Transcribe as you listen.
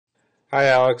Hi,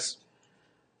 Alex.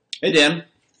 Hey, Dan.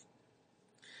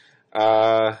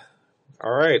 Uh,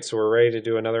 all right, so we're ready to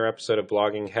do another episode of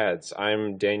Blogging Heads.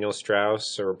 I'm Daniel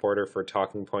Strauss, a reporter for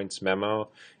Talking Points Memo,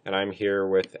 and I'm here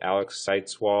with Alex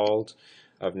Seitz-Wald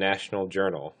of National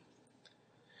Journal.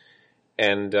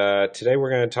 And today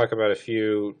we're going to talk about a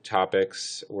few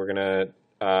topics. We're going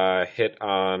to hit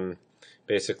on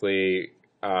basically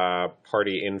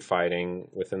party infighting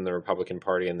within the Republican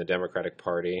Party and the Democratic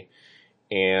Party.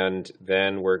 And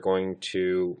then we're going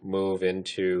to move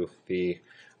into the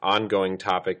ongoing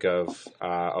topic of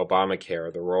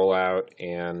Obamacare, the rollout,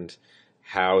 and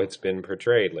how it's been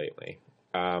portrayed lately.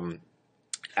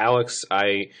 Alex,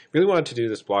 I really wanted to do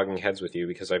this Blogging Heads with you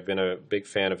because I've been a big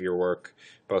fan of your work,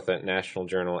 both at National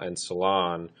Journal and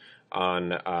Salon,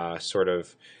 on sort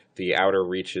of the outer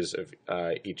reaches of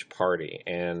each party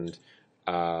and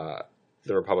the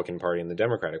Republican Party and the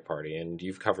Democratic Party. And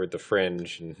you've covered the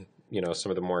fringe and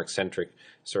some of the more eccentric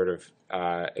sort of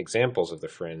examples of the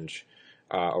fringe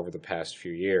over the past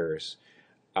few years.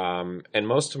 And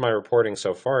most of my reporting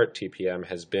so far at TPM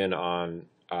has been on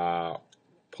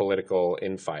political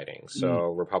infighting,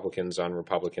 so Republicans on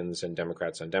Republicans and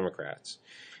Democrats on Democrats.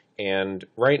 And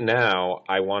right now,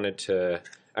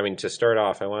 to start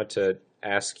off, I wanted to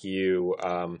ask you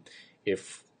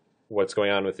if what's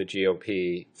going on with the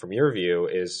GOP, from your view,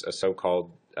 is a so-called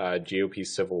GOP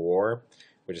civil war,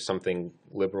 which is something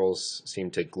liberals seem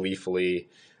to gleefully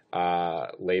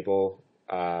label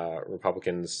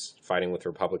Republicans fighting with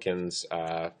Republicans,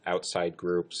 outside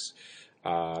groups,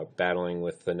 battling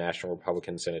with the National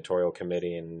Republican Senatorial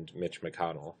Committee and Mitch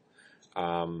McConnell.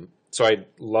 So I'd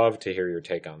love to hear your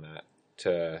take on that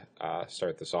to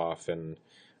start this off and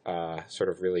sort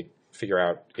of really figure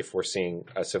out if we're seeing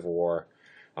a civil war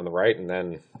on the right and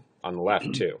then on the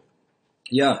left too.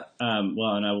 Yeah,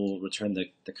 well, and I will return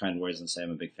the kind words and say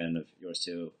I'm a big fan of yours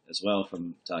too, as well,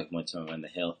 from Talking Points and the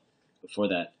Hill before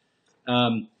that.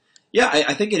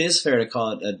 I think it is fair to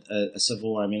call it a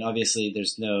civil war. I mean, obviously,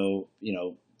 there's no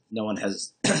one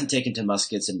has taken to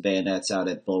muskets and bayonets out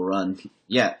at Bull Run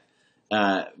yet.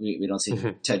 We don't see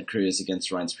Ted Cruz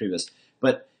against Reince Priebus,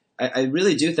 but I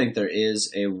really do think there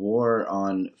is a war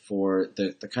on for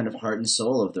the kind of heart and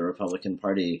soul of the Republican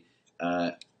Party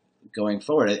going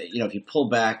forward. If you pull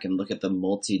back and look at the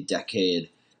multi-decade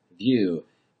view,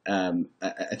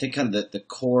 I think kind of the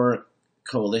core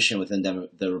coalition within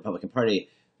the Republican Party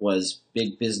was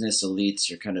big business elites,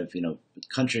 your kind of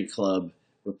country club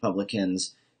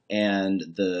Republicans, and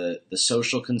the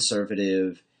social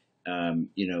conservative, and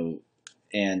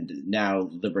now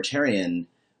libertarian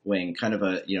wing, kind of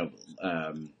a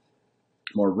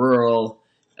more rural,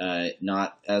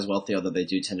 not as wealthy, although they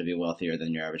do tend to be wealthier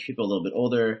than your average people, a little bit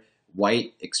older,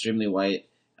 white, extremely white,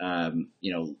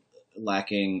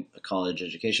 lacking a college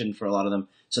education for a lot of them.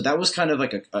 So that was kind of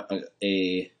like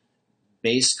a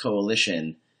base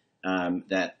coalition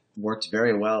that worked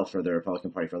very well for the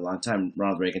Republican Party for a long time.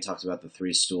 Ronald Reagan talks about the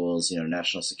three stools,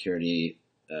 national security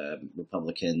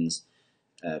Republicans,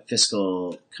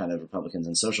 fiscal kind of Republicans,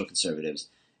 and social conservatives.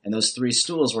 And those three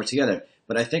stools work together.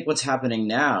 But I think what's happening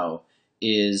now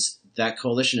is that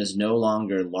coalition is no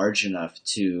longer large enough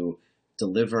to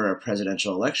deliver a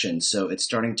presidential election. So it's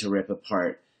starting to rip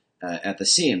apart at the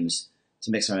seams,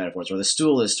 to mix my metaphors, or the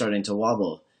stool is starting to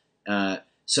wobble.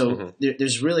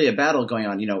 There's really a battle going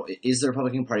on. Is the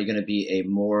Republican Party going to be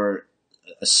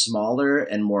a smaller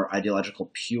and more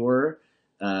ideological pure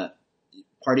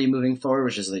party moving forward,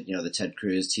 which is like, the Ted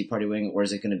Cruz Tea Party wing, or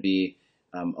is it going to be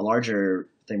a larger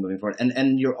thing moving forward?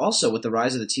 And you're also, with the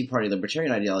rise of the Tea Party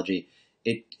libertarian ideology,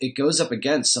 it goes up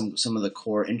against some of the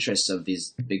core interests of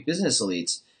these big business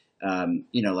elites,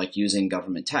 like using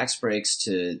government tax breaks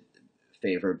to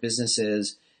favor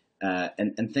businesses,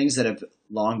 and things that have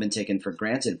long been taken for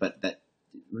granted, but that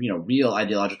real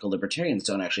ideological libertarians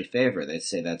don't actually favor. They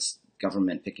say that's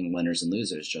government picking winners and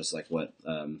losers, just like what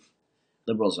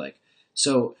liberals like.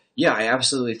 So yeah, I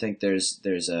absolutely think there's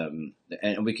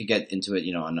and we could get into it,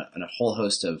 on a whole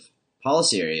host of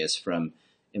policy areas, from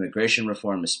immigration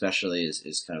reform, especially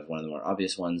is kind of one of the more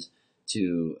obvious ones,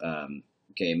 to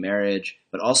gay marriage,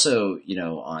 but also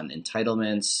on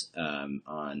entitlements,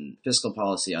 on fiscal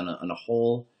policy, on a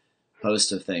whole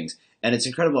host of things. And it's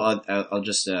incredible. I'll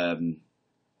just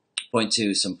point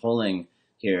to some polling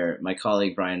here. My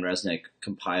colleague Brian Resnick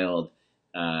compiled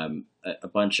a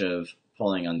bunch of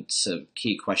polling on some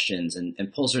key questions, and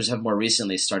pollsters have more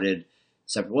recently started.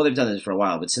 Well, they've done this for a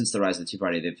while, but since the rise of the Tea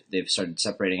Party, they've started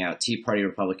separating out Tea Party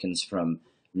Republicans from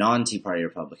non-Tea Party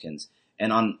Republicans,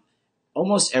 and on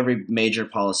almost every major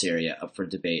policy area up for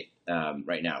debate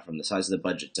right now, from the size of the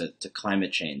budget to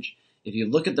climate change. If you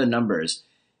look at the numbers,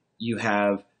 you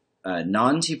have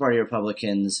non-Tea Party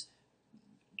Republicans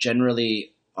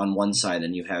generally on one side,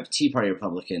 and you have Tea Party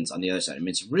Republicans on the other side. I mean,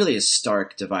 it's really a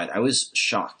stark divide. I was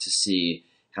shocked to see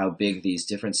how big these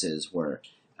differences were.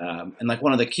 And like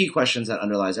one of the key questions that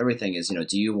underlies everything is,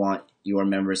 do you want your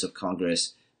members of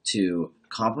Congress to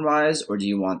compromise, or do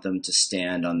you want them to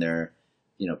stand on their,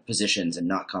 positions and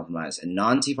not compromise? And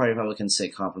non-Tea Party Republicans say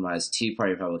compromise. Tea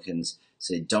Party Republicans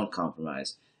say don't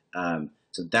compromise.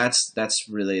 So that's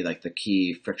really like the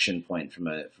key friction point from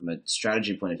a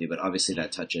strategy point of view. But obviously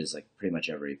that touches like pretty much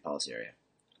every policy area.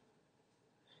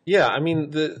 Yeah, I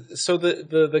mean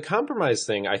the compromise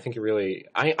thing. I think it really.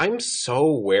 I'm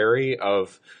so wary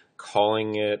of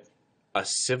calling it a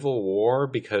civil war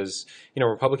because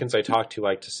Republicans I talk to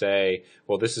like to say,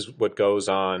 well, this is what goes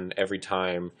on every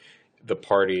time the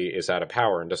party is out of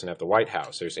power and doesn't have the White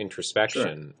House. There's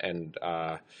introspection and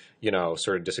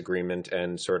sort of disagreement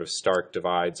and sort of stark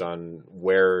divides on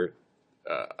where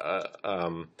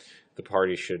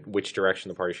which direction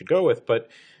the party should go with. But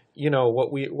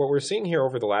what we're seeing here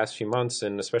over the last few months,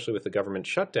 and especially with the government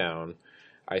shutdown,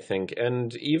 I think,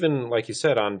 and even like you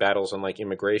said on battles on like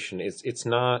immigration, it's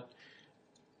not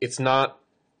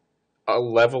a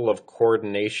level of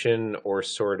coordination or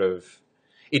sort of.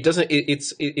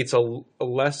 It's a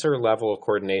lesser level of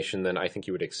coordination than I think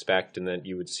you would expect and that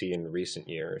you would see in recent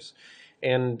years.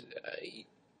 And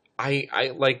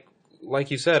I like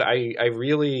you said, I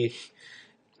really,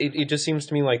 it just seems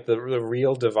to me like the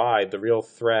real divide, the real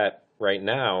threat right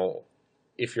now,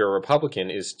 if you're a Republican,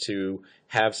 is to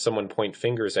have someone point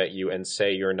fingers at you and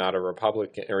say you're not a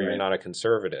Republican or you're not a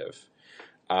conservative.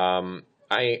 Over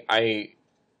the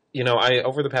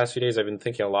past few days, I've been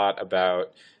thinking a lot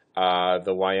about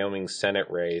the Wyoming Senate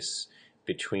race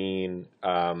between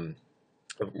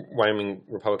Wyoming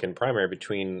Republican primary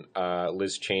between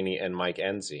Liz Cheney and Mike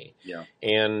Enzi. Yeah.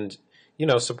 And,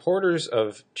 supporters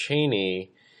of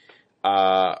Cheney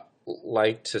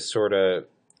like to sort of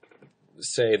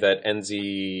say that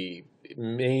Enzi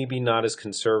maybe not as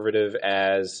conservative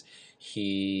as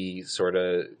he sort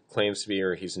of claims to be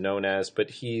or he's known as,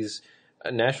 but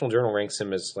National Journal ranks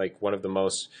him as like one of the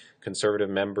most conservative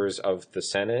members of the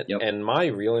Senate. Yep. And my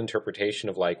real interpretation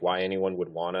of like why anyone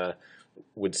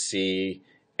would see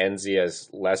Enzi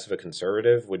as less of a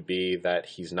conservative would be that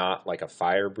he's not like a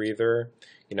fire breather.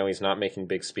 He's not making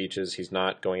big speeches. He's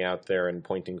not going out there and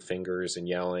pointing fingers and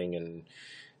yelling and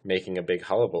making a big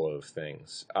hullabaloo of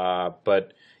things.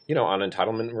 But on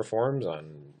entitlement reforms,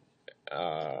 on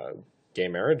gay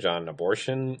marriage, on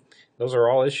abortion, those are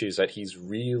all issues that he's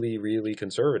really, really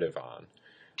conservative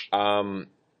on.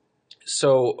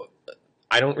 So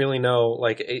I don't really know.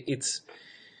 Like it's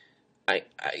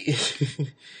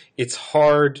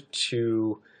hard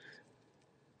to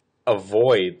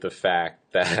avoid the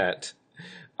fact that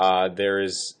there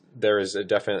is a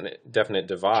definite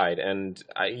divide, and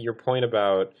your point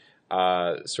about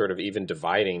sort of even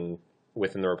dividing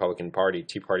within the Republican Party,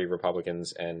 Tea Party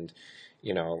Republicans, and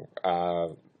I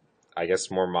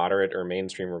guess more moderate or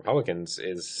mainstream Republicans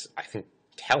is, I think,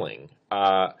 telling.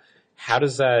 How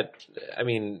does that? I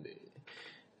mean,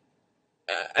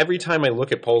 every time I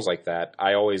look at polls like that,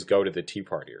 I always go to the Tea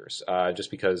Partiers,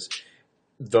 just because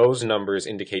those numbers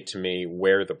indicate to me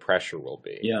where the pressure will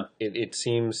be. Yeah. It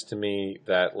seems to me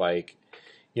that, like,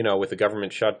 with the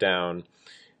government shutdown,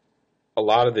 a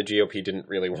lot of the GOP didn't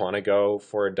really want to go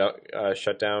for a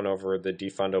shutdown over the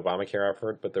defund Obamacare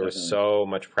effort, but there was so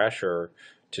much pressure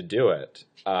to do it,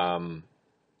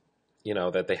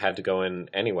 that they had to go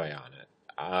in anyway on it.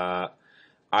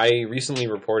 I recently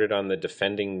reported on the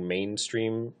Defending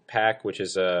Mainstream PAC, which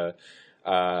is a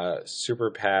super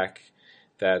PAC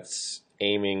that's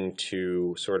aiming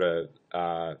to sort of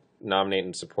nominate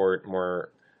and support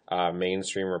more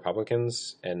mainstream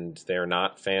Republicans, and they're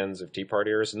not fans of Tea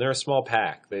Partiers, and they're a small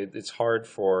PAC. It's hard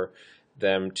for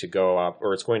them to go up,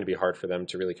 or it's going to be hard for them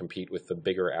to really compete with the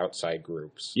bigger outside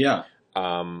groups. Yeah.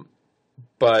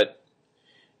 But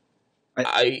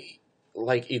I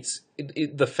like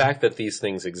the fact that these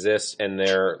things exist and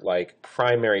their like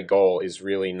primary goal is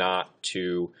really not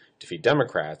to defeat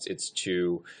Democrats. It's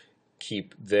to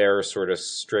keep their sort of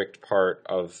strict part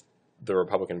of the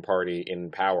Republican Party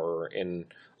in power in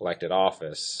elected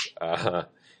office.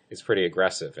 It's pretty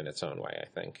aggressive in its own way, I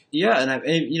think. Yeah, and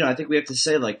I think we have to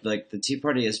say like the Tea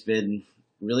Party has been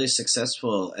really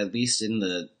successful, at least in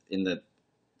the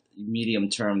medium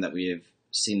term that we have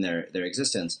seen their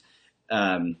existence.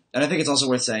 And I think it's also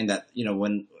worth saying that,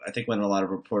 when a lot of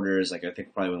reporters, like I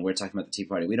think probably when we're talking about the Tea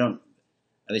Party, we don't,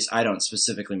 at least I don't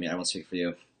specifically, I won't speak for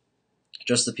you,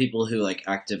 just the people who like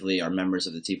actively are members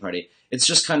of the Tea Party. It's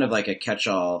just kind of like a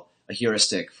catch-all, a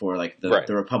heuristic for like the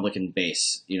Republican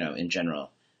base, in general.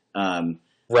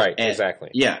 Right, And, exactly.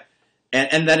 yeah.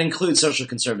 And that includes social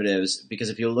conservatives, because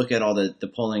if you look at all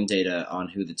the polling data on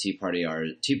who the Tea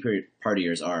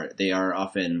Partiers are, they are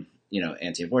often,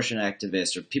 anti-abortion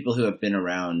activists or people who have been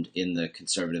around in the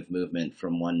conservative movement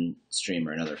from one stream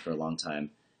or another for a long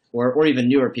time, or even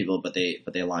newer people, but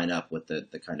they line up with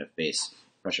the kind of base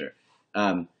pressure.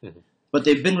 Mm-hmm. But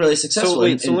they've been really successful. So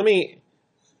wait, let me.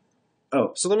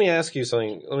 Oh, So let me ask you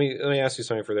something. Let me ask you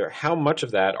something further. How much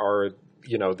of that are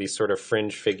these sort of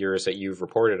fringe figures that you've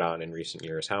reported on in recent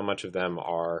years? How much of them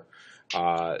are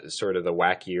sort of the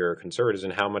wackier conservatives,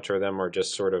 and how much of them are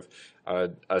just sort of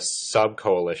a sub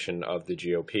coalition of the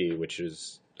GOP, which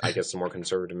is, I guess, the more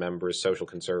conservative members, social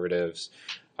conservatives,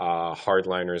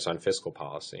 hardliners on fiscal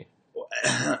policy?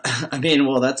 I mean,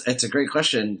 well, it's a great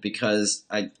question, because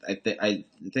I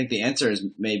think the answer is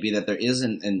maybe that there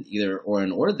isn't an either or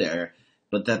an or there,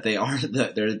 but that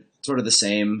they're sort of the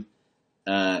same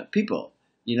people.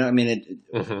 I mean,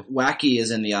 wacky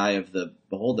is in the eye of the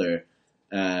beholder,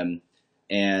 and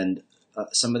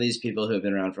some of these people who have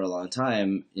been around for a long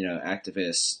time,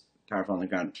 activists, powerful on the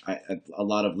ground. A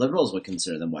lot of liberals would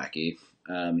consider them wacky,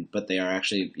 but they are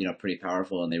actually pretty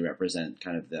powerful, and they represent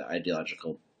kind of the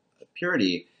ideological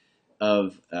purity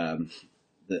of the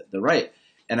right.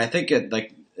 And I think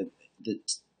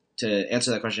to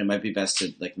answer that question, it might be best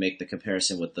to make the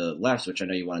comparison with the left, which I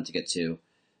know you wanted to get to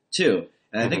too.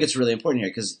 And I think it's really important here,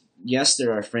 because yes,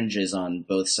 there are fringes on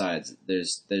both sides.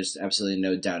 There's absolutely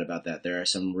no doubt about that. There are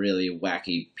some really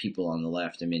wacky people on the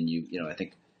left. I mean, I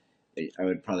think I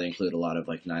would probably include a lot of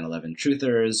 9/11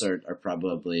 truthers are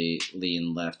probably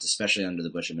lean left, especially under the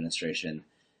Bush administration.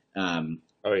 Oh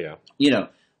yeah.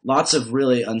 Lots of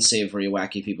really unsavory,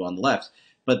 wacky people on the left.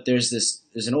 But there's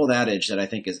an old adage that I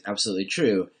think is absolutely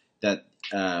true, that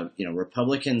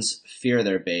Republicans fear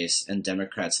their base and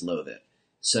Democrats loathe it.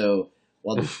 So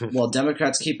while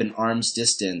Democrats keep an arm's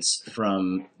distance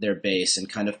from their base and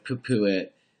kind of poo-poo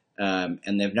it,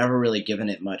 and they've never really given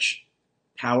it much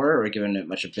power or given it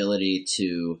much ability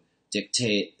to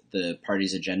dictate the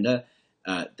party's agenda,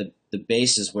 the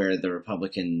base is where the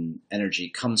Republican energy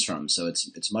comes from. So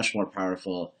it's much more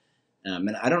powerful.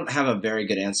 And I don't have a very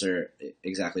good answer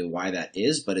exactly why that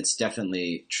is, but it's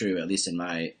definitely true, at least in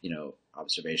my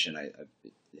observation. I'd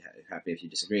be happy if you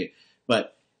disagree.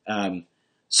 But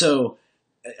so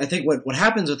I think what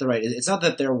happens with the right is, it's not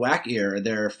that they're wackier or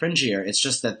they're fringier. It's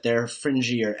just that their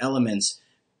fringier elements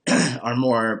are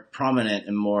more prominent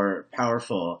and more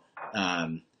powerful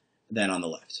than on the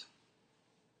left.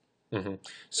 Mm-hmm.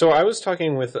 So I was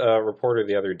talking with a reporter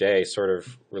the other day, sort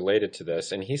of related to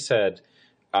this, and he said,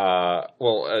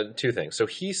 two things. So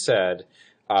he said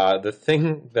the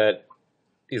thing that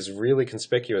is really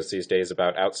conspicuous these days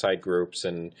about outside groups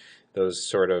and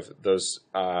those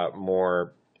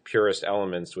more purist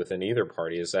elements within either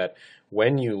party is that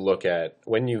when you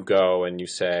go and you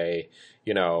say,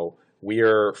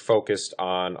 we're focused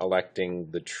on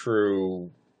electing the true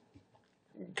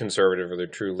conservative or the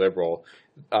true liberal,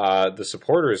 the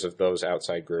supporters of those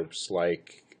outside groups,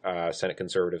 like Senate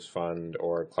Conservatives Fund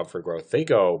or Club for Growth, they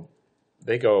go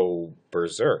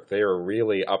berserk. They are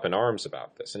really up in arms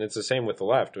about this. And it's the same with the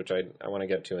left, which I want to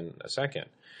get to in a second.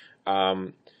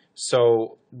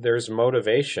 So there's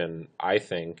motivation, I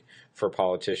think, for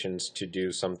politicians to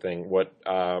do something, what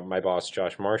my boss,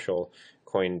 Josh Marshall,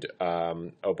 coined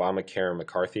Obamacare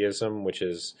McCarthyism, which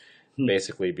is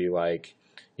basically be like,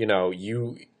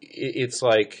 it's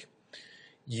like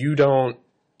you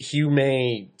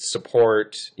may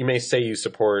say you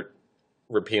support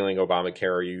repealing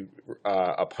Obamacare or you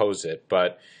oppose it,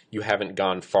 but you haven't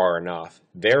gone far enough.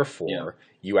 Therefore,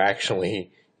 you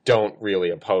actually don't really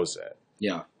oppose it.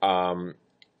 Yeah.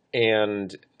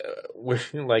 And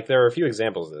there are a few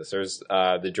examples of this. There's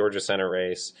the Georgia Senate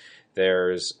race.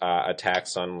 There's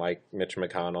attacks on Mitch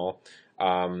McConnell.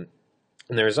 And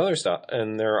there's other stuff,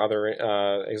 and there are other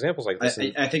examples like this.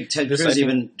 I think Ted Cruz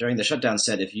even during the shutdown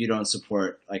said, if you don't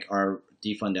support our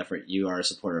defund effort, you are a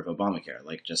supporter of Obamacare.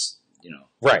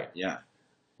 Right. Yeah.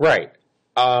 Right.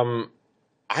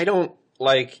 I don't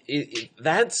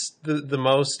that's the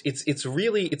most. It's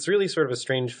really sort of a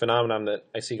strange phenomenon that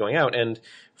I see going out, and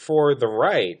for the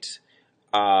right,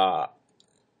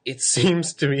 it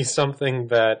seems to be something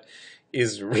that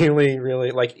is really,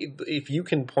 really if you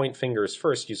can point fingers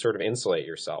first, you sort of insulate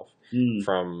yourself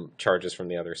from charges from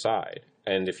the other side.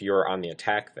 And if you're on the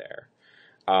attack there,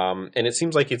 and it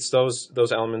seems like it's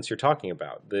those elements you're talking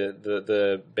about,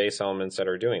 the base elements that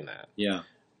are doing that. Yeah.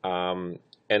 And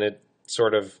it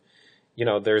sort of,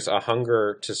 there's a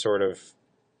hunger to sort of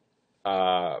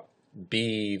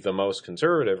be the most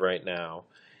conservative right now,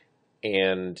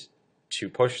 and to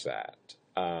push that.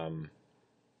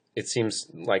 it seems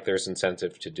like there's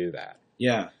incentive to do that.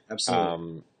 Yeah,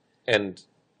 absolutely. And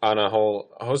on a whole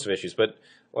host of issues. But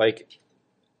like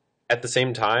at the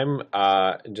same time,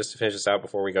 just to finish this out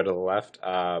before we go to the left,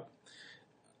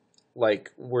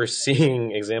 like we're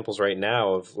seeing examples right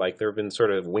now of like there have been sort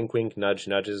of wink wink nudge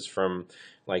nudges from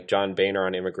like John Boehner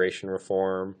on immigration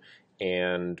reform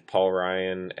and Paul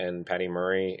Ryan and Patty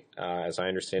Murray, as I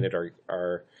understand it,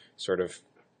 are sort of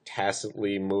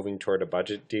tacitly moving toward a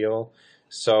budget deal.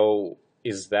 So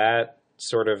is that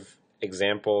sort of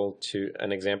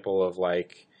an example of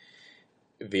like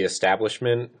the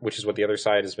establishment, which is what the other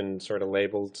side has been sort of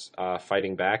labeled,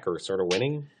 fighting back or sort of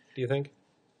winning, do you think?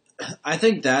 I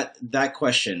think that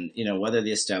question, whether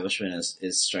the establishment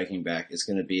is striking back, is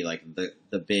going to be like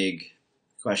the big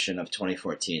question of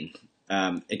 2014.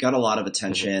 It got a lot of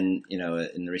attention,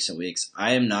 in the recent weeks.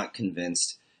 I am not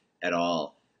convinced at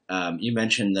all. You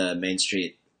mentioned the Main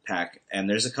Street PAC, and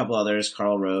there's a couple others.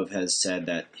 Karl Rove has said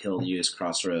that he'll use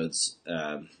Crossroads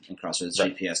and Crossroads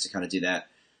Right. GPS to kind of do that.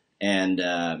 And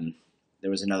there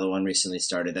was another one recently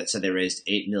started that said they raised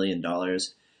 $8 million.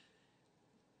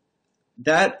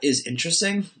 That is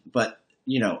interesting, but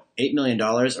 $8 million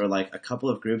or like a couple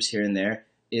of groups here and there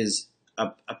is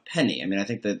a penny. I mean, I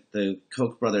think that the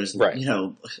Koch brothers, Right.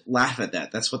 laugh at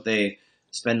that. That's what they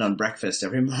spend on breakfast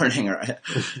every morning, or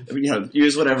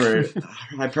use whatever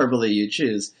hyperbole you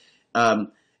choose.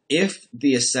 If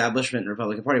the establishment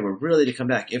Republican Party were really to come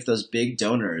back, if those big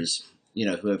donors,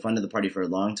 who have funded the party for a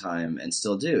long time and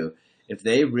still do, if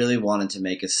they really wanted to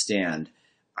make a stand,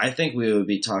 I think we would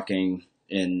be talking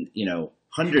in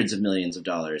hundreds of millions of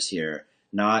dollars here,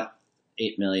 not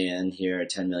 8 million here,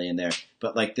 10 million there,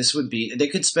 but like this would be, they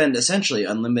could spend essentially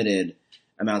unlimited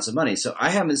amounts of money. So I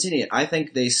haven't seen it. I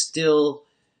think they still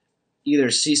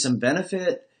either see some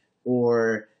benefit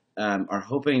or are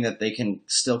hoping that they can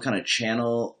still kind of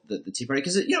channel the Tea Party,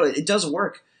 because it does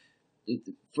work.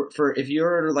 For if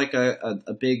you're like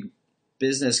a big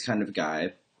business kind of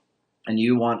guy and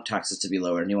you want taxes to be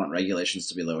lower and you want regulations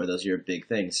to be lower, those are your big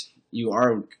things. You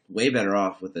are way better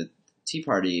off with a Tea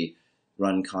Party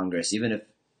run Congress, even if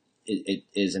it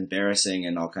is embarrassing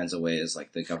in all kinds of ways,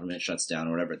 like the government shuts down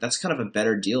or whatever. That's kind of a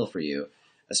better deal for you,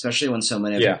 especially when so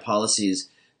many of your policies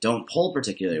don't poll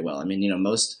particularly well. I mean,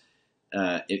 most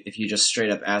if you just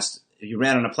straight up asked, if you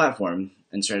ran on a platform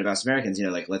and straight up asked Americans,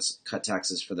 like let's cut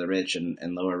taxes for the rich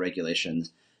and lower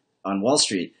regulations on Wall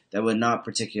Street, that would not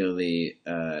particularly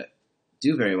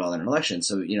do very well in an election.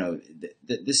 So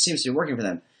this seems to be working for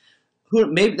them.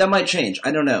 Maybe that might change.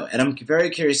 I don't know. And I'm very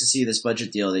curious to see this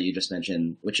budget deal that you just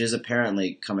mentioned, which is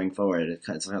apparently coming forward. It's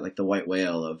kind of like the white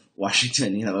whale of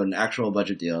Washington, an actual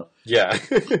budget deal. Yeah.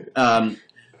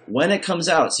 When it comes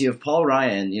out, so you have Paul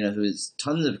Ryan, who has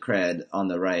tons of cred on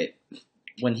the right.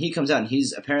 When he comes out, and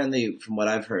he's apparently, from what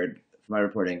I've heard from my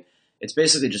reporting, it's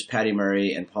basically just Patty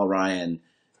Murray and Paul Ryan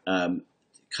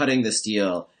cutting this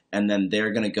deal, and then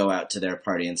they're going to go out to their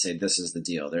party and say, this is the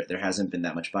deal. There hasn't been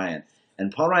that much buy-in.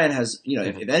 And Paul Ryan has,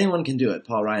 if anyone can do it,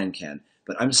 Paul Ryan can.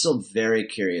 But I'm still very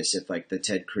curious if like the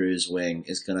Ted Cruz wing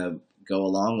is going to go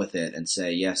along with it and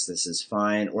say, yes, this is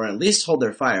fine, or at least hold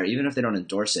their fire, even if they don't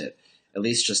endorse it. At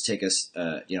least just take us,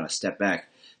 a step back.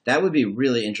 That would be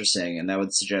really interesting, and that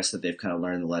would suggest that they've kind of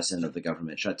learned the lesson of the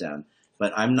government shutdown.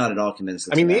 But I'm not at all convinced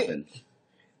that's going to happen.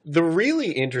 The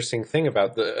really interesting thing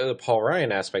about the Paul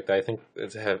Ryan aspect that I think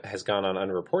has gone on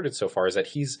unreported so far is that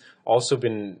he's also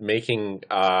been making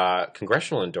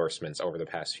congressional endorsements over the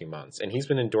past few months, and he's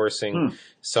been endorsing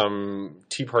some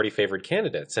Tea Party favored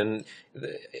candidates. And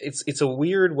it's a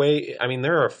weird way. I mean,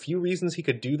 there are a few reasons he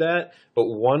could do that, but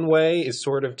one way is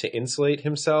sort of to insulate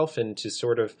himself and to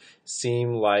sort of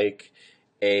seem like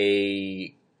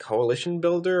a coalition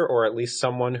builder, or at least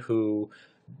someone who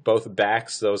both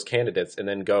backs those candidates and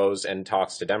then goes and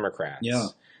talks to Democrats.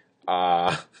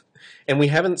 Yeah. And we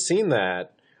haven't seen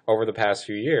that over the past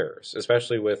few years,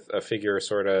 especially with a figure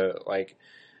sort of like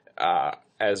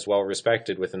as well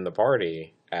respected within the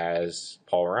party as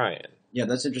Paul Ryan. Yeah,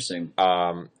 that's interesting.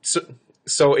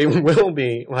 So it will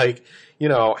be like,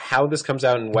 how this comes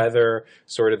out and whether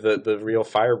sort of the real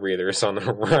fire breathers on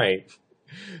the right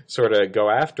sort of go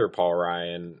after Paul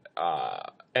Ryan.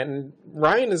 And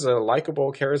Ryan is a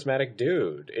likable, charismatic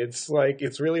dude. It's like,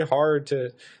 it's really hard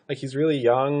to, like, he's really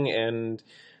young, and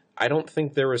I don't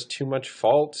think there was too much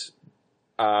fault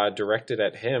directed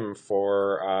at him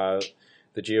for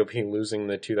the GOP losing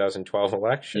the 2012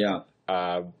 election.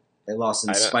 Yeah. They lost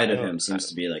in spite of him, seems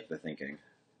to be like the thinking.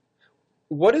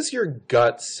 What does your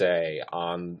gut say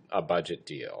on a budget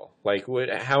deal? Like,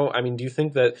 do you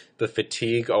think that the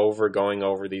fatigue over going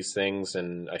over these things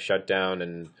and a shutdown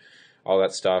and all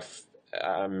that stuff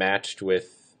matched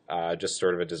with just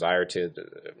sort of a desire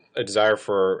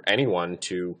for anyone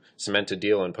to cement a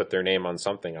deal and put their name on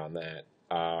something on that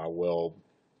will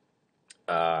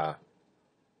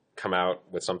come out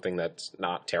with something that's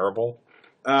not terrible.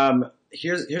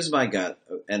 Here's my gut,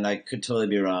 and I could totally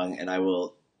be wrong, and I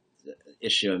will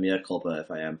issue a mea culpa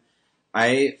if I am.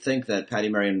 I think that Patty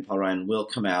Murray and Paul Ryan will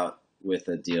come out with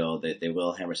a deal. They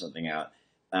will hammer something out.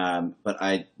 But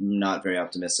I'm not very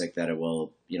optimistic that it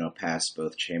will, pass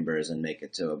both chambers and make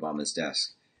it to Obama's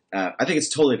desk. I think it's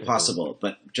totally possible,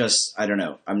 but just I don't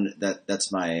know.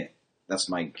 That's my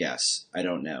guess. I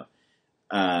don't know.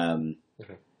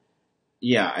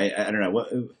 Yeah, I don't know.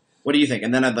 What do you think?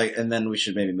 And then we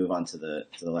should maybe move on to the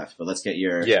left. But let's get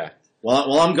your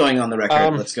While I'm going on the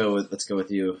record, let's go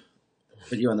with you.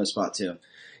 Put you on the spot too.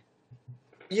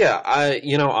 Yeah,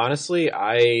 honestly,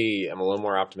 I am a little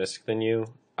more optimistic than you.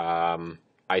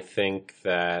 I think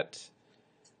that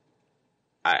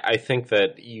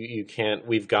you can't.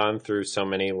 We've gone through so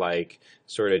many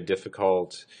sort of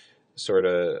difficult sort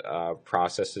of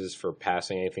processes for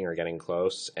passing anything or getting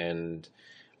close, and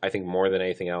I think more than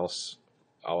anything else,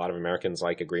 a lot of Americans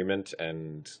like agreement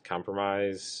and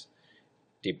compromise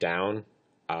deep down.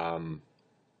 I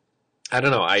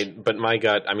don't know. But my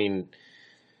gut. I mean,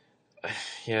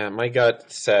 my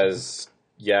gut says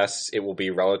yes, it will be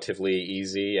relatively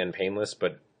easy and painless,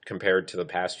 but compared to the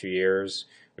past few years,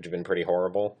 which have been pretty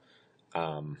horrible.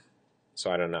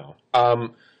 So I don't know.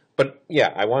 But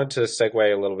yeah, I wanted to segue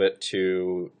a little bit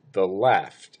to the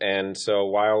left. And so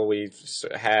while we've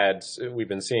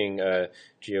been seeing a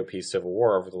GOP civil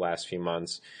war over the last few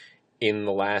months, in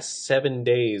the last 7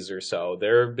 days or so,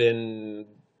 there have been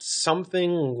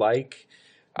something like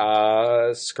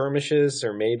skirmishes,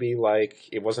 or maybe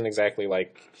it wasn't exactly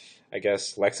I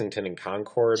guess Lexington and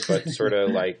Concord, but sort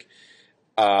of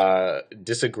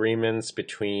disagreements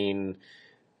between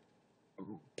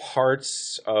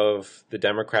parts of the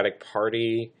Democratic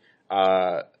Party,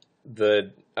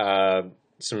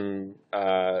 some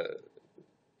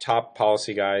top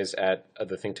policy guys at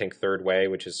the think tank Third Way,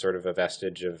 which is sort of a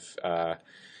vestige of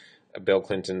Bill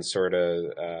Clinton's sort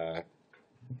of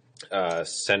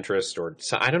centrist, or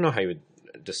I don't know how you would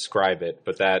describe it,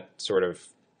 but that sort of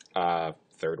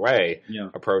Third Way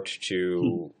approach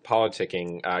to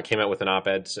politicking came out with an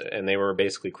op-ed, and they were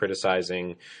basically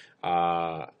criticizing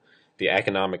the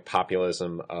economic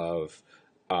populism of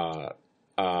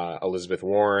Elizabeth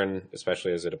Warren,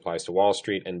 especially as it applies to Wall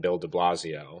Street, and Bill de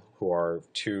Blasio, who are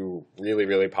two really,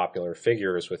 really popular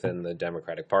figures within the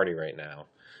Democratic Party right now.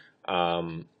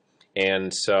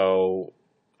 And so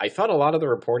I thought a lot of the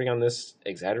reporting on this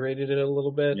exaggerated it a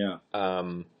little bit.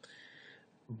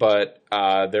 But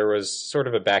there was sort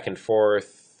of a back and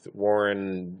forth.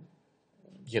 Warren,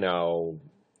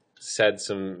 said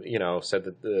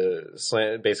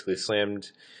that basically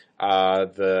slammed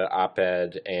the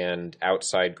op-ed and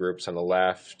outside groups on the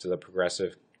left, the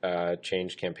Progressive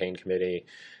Change Campaign Committee,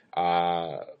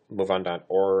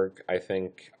 MoveOn.org, I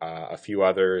think, a few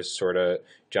others sort of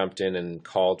jumped in and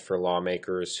called for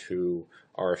lawmakers who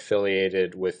are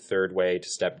affiliated with Third Way to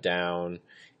step down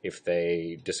if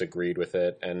they disagreed with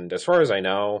it. And as far as I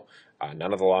know,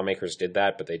 none of the lawmakers did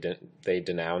that, but they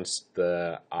denounced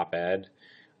the op-ed.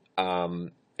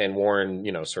 And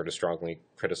Warren, sort of strongly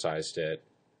criticized it.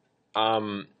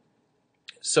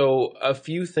 So a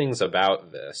few things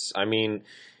about this. I mean,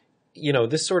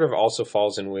 this sort of also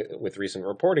falls in with recent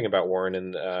reporting about Warren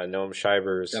and Noam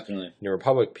Scheiber's New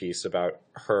Republic piece about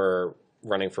her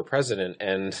running for president.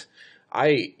 And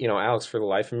Alex, for the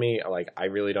life of me, I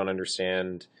really don't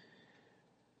understand.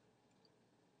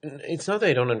 It's not that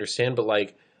I don't understand,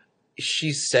 but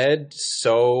she said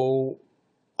so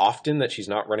often that she's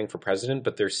not running for president,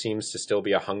 but there seems to still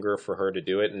be a hunger for her to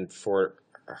do it and for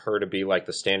her to be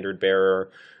the standard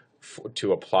bearer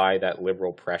to apply that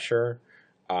liberal pressure.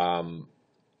 And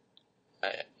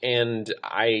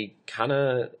I kind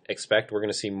of expect we're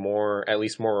going to see at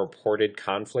least more reported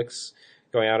conflicts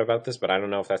going out about this, but I don't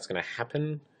know if that's going to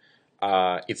happen.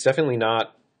 It's definitely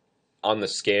not on the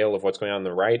scale of what's going on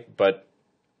the right, but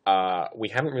we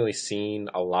haven't really seen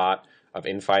a lot of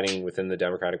infighting within the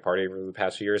Democratic Party over the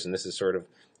past few years, and this is sort of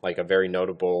a very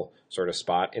notable sort of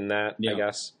spot in that, I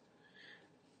guess.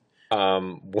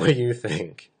 What do you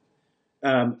think?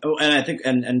 And I think,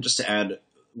 and just to add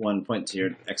one point to your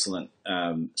excellent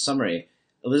summary,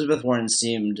 Elizabeth Warren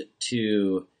seemed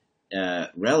to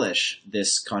relish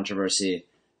this controversy,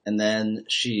 and then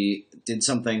she did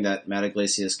something that Matt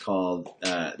Iglesias called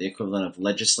the equivalent of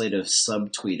legislative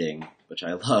subtweeting, which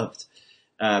I loved.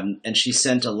 And she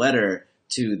sent a letter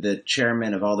to the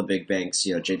chairman of all the big banks,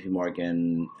 J.P.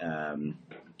 Morgan, I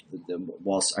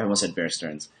almost said Bear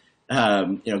Stearns,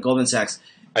 Goldman Sachs,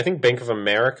 I think Bank of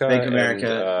America. Bank of And,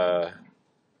 America.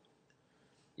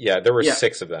 there were Yeah,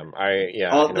 6 of them. I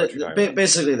know what you're talking about.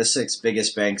 basically the 6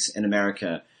 biggest banks in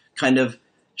America, kind of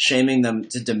shaming them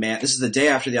to demand. This is the day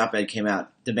after the op-ed came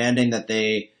out, demanding that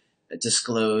they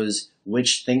disclose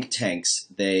which think tanks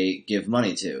they give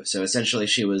money to. So essentially,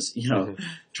 she was,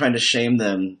 trying to shame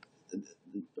them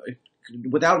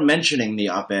without mentioning the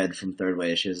op-ed from Third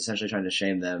Way. She was essentially trying to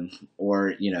shame them,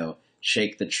 or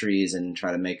shake the trees and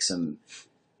try to make some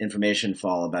information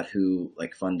fall about who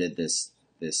funded this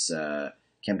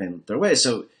campaign Third Way.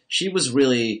 So she was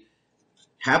really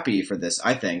happy for this,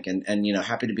 I think, and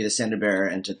happy to be the standard bearer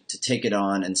and to take it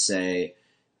on and say,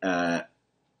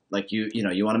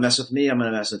 you want to mess with me, I'm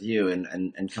going to mess with you,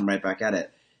 and come right back at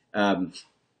it.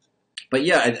 But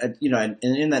yeah, and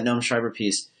in that Noam Schreiber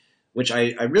piece, which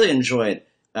I really enjoyed,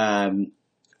 the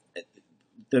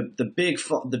big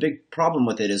problem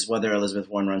with it is whether Elizabeth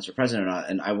Warren runs for president or not.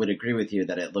 And I would agree with you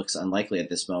that it looks unlikely at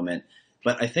this moment.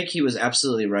 But I think he was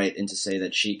absolutely right in to say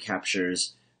that she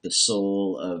captures the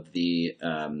soul of the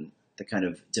kind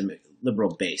of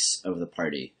liberal base of the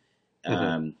party,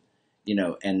 and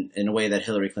in a way that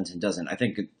Hillary Clinton doesn't. I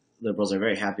think liberals are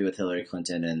very happy with Hillary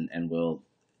Clinton and will,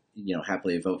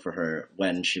 happily vote for her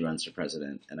when she runs for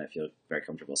president. And I feel very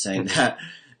comfortable saying that.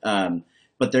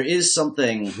 But there is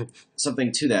something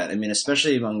to that. I mean,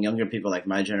 especially among younger people like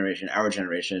my generation, our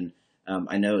generation.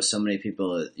 I know so many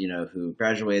people, who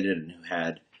graduated and who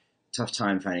had tough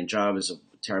time finding jobs, a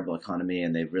terrible economy,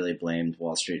 and they really blamed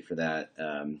Wall Street for that.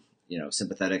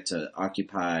 Sympathetic to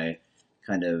Occupy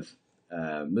kind of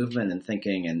movement and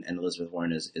thinking, and Elizabeth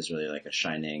Warren is really like a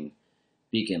shining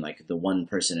beacon, like the one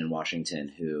person in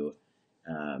Washington who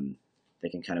they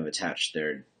can kind of attach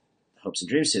their hopes and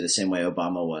dreams to, the same way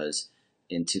Obama was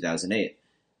in 2008.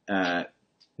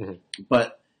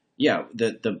 But yeah,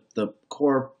 the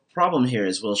core problem here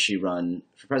is, will she run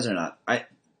for president or not?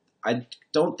 I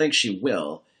don't think she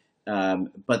will,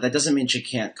 but that doesn't mean she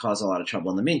can't cause a lot of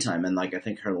trouble in the meantime. And I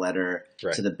think her letter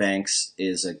to the banks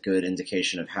is a good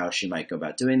indication of how she might go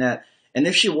about doing that. And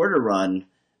if she were to run,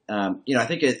 I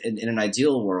think in an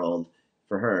ideal world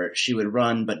for her, she would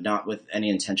run, but not with any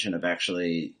intention of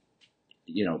actually,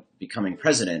 becoming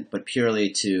president, but purely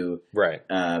to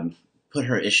put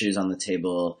her issues on the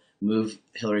table, move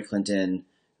Hillary Clinton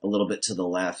a little bit to the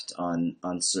left on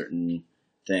certain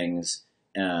things,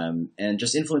 and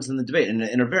just influence in the debate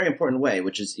in a very important way,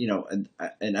 which is,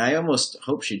 and I almost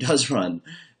hope she does run,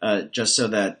 just so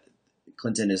that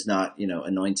Clinton is not,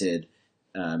 anointed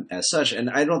as such. And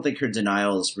I don't think her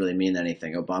denials really mean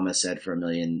anything. Obama said for a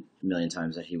million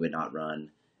times that he would not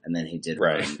run, and then he did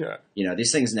run. Yeah.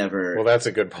 These things never... Well, that's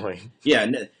a good point. Yeah,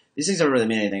 these things don't really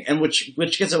mean anything. And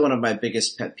which gets at one of my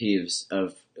biggest pet peeves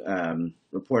of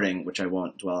reporting, which I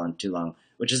won't dwell on too long,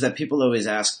 which is that people always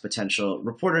ask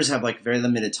reporters have very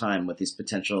limited time with these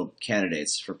potential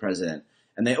candidates for president,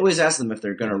 and they always ask them if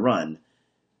they're going to run,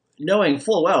 knowing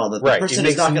full well that the person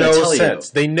is not going to tell you.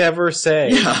 They never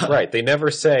say, they never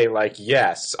say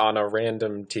yes on a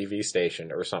random TV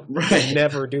station or something. They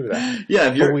never do that.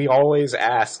 But we always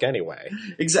ask anyway.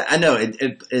 Exactly. I know,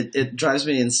 it drives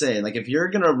me insane. If you're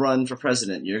going to run for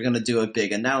president, you're going to do a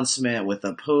big announcement with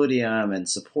a podium and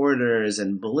supporters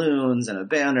and balloons and a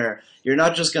banner. You're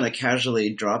not just going to casually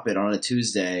drop it on a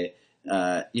Tuesday,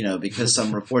 because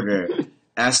some reporter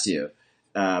asked you.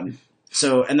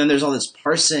 So, and then there's all this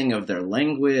parsing of their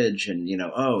language, and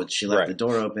she left the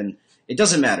door open. It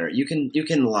doesn't matter. You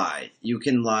can lie. You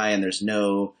can lie, and there's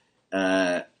no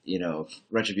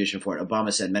retribution for it.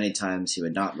 Obama said many times he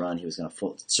would not run. He was going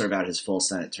to serve out his full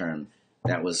Senate term.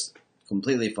 That was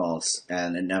completely false,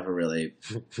 and it never really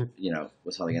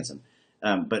was held against him.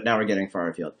 But now we're getting far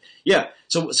afield. Yeah.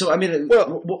 So I mean,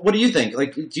 what do you think?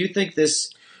 Do you think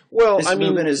this? Well, this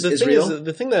movement is real?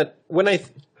 The thing that when I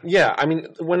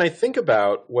think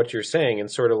about what you're saying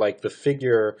and sort of the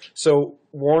figure, so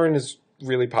Warren is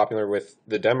really popular with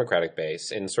the Democratic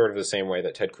base in sort of the same way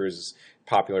that Ted Cruz is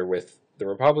popular with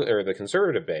the the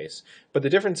conservative base. But the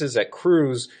difference is that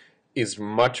Cruz is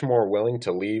much more willing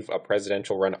to leave a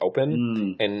presidential run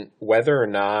open, and whether or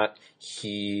not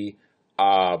he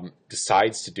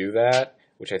decides to do that,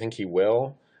 which I think he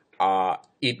will,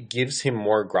 it gives him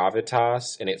more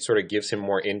gravitas, and it sort of gives him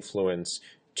more influence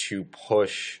to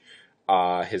push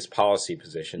his policy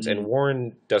positions. And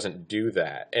Warren doesn't do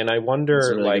that. And I wonder, that's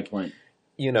a really good point.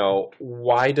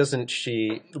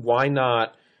 Why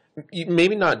not,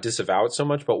 maybe not disavow it so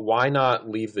much, but why not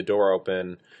leave the door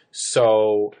open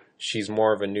so she's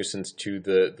more of a nuisance to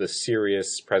the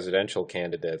serious presidential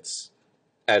candidates,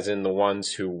 as in the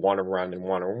ones who want to run and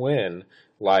want to win,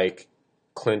 like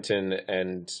Clinton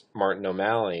and Martin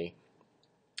O'Malley,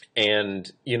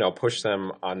 and, you know, push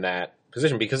them on that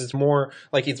position, because it's more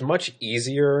like it's much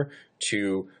easier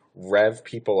to rev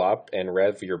people up and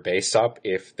rev your base up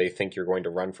if they think you're going to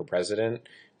run for president.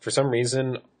 For some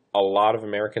reason, a lot of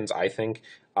Americans, I think,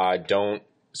 don't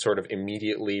sort of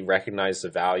immediately recognize the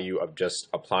value of just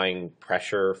applying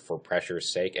pressure for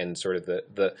pressure's sake, and sort of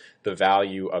the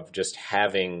value of just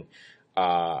having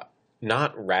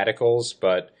not radicals,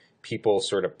 but people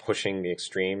sort of pushing the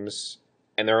extremes.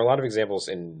 And there are a lot of examples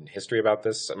in history about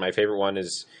this. My favorite one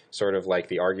is sort of like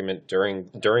the argument during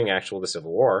the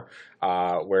Civil War,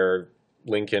 where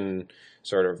Lincoln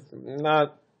sort of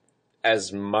not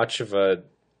as much of a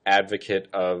advocate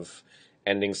of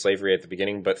ending slavery at the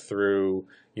beginning, but through,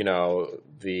 you know,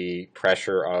 the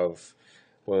pressure of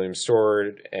William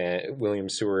Seward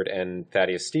and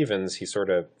Thaddeus Stevens, he sort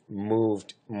of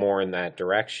moved more in that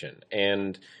direction.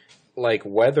 And like,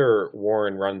 whether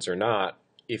Warren runs or not,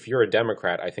 if you're a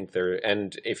Democrat, I think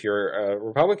and if you're a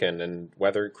Republican, and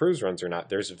whether Cruz runs or not,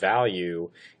 there's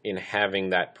value in having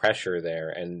that pressure there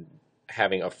and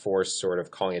having a force sort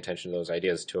of calling attention to those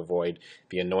ideas to avoid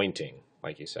the anointing,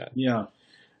 like you said. Yeah.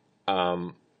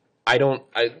 For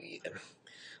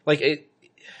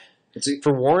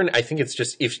Warren, I think it's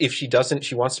just, if she doesn't,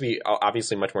 she wants to be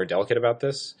obviously much more delicate about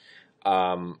this.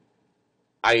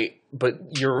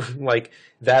 But you're like,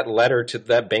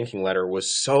 that banking letter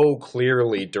was so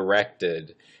clearly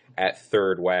directed at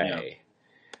Third Way.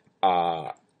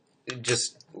 Yeah.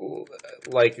 Just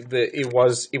like it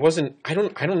wasn't, I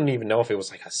don't even know if it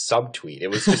was like a subtweet. It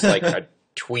was just like a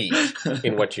tweet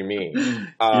in what you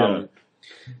mean. But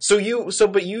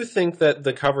you think that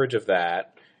the coverage of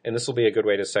that, and this will be a good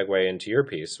way to segue into your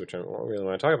piece, which I really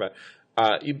want to talk about.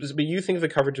 But you think the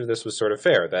coverage of this was sort of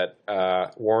fair, that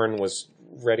Warren was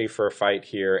ready for a fight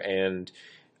here, and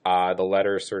the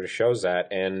letter sort of shows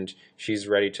that, and she's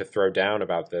ready to throw down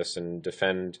about this and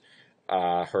defend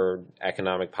her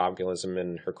economic populism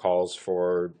and her calls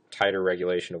for tighter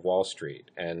regulation of Wall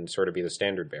Street, and sort of be the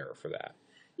standard bearer for that.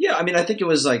 Yeah, I mean, I think it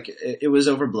was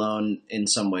overblown in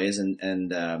some ways, and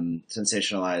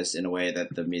sensationalized in a way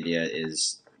that the media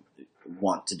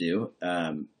want to do.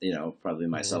 You know, probably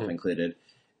myself included.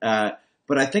 But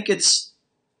I think it's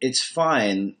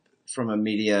fine from a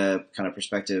media kind of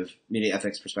perspective, media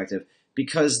ethics perspective,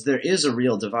 because there is a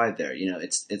real divide there. You know,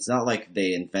 it's not like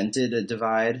they invented a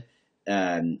divide.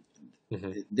 That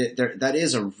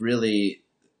is a really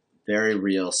very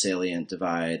real salient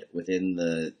divide within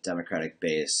the Democratic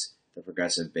base, the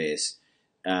progressive base.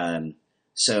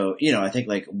 So, you know, I think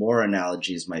like war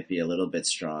analogies might be a little bit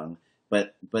strong,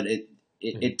 but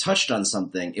it touched on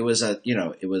something. It was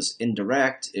it was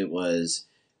indirect. It was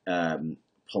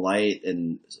polite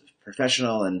and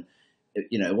professional, and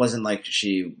it wasn't like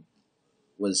she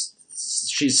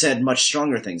said much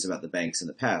stronger things about the banks in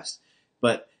the past,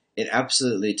 but it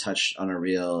absolutely touched on a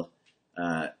real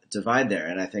divide there.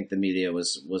 And I think the media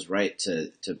was right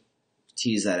to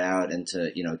tease that out and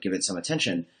to, give it some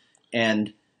attention.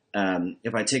 And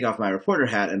if I take off my reporter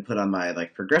hat and put on my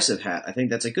like progressive hat, I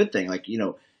think that's a good thing. Like,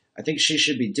 I think she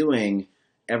should be doing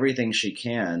everything she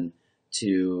can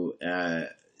to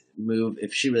move,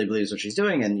 if she really believes what she's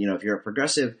doing. And, if you're a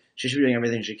progressive, she should be doing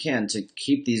everything she can to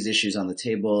keep these issues on the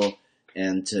table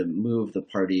and to move the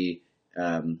party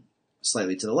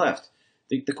slightly to the left.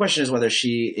 The question is whether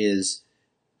she is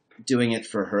doing it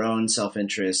for her own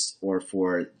self-interest or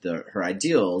for her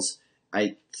ideals.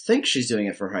 I think she's doing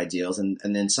it for her ideals, and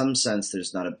in some sense,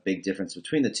 there's not a big difference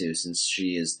between the two, since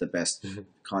she is the best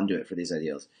conduit for these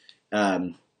ideals.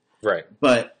 Right.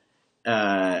 But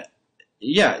no.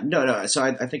 So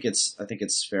I think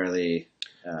it's fairly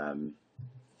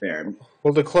fair.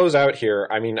 Well, to close out here,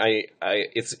 I mean,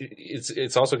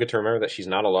 it's also good to remember that she's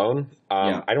not alone.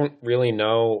 I don't really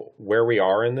know where we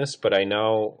are in this, but I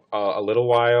know a little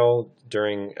while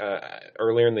during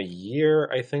earlier in the year,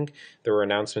 I think there were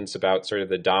announcements about sort of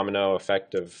the domino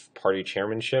effect of party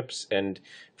chairmanships. And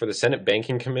for the Senate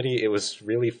Banking Committee, it was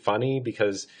really funny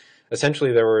because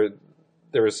essentially there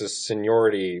was a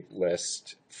seniority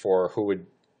list for who would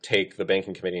take the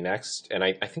Banking Committee next, and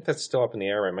I think that's still up in the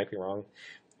air. I might be wrong.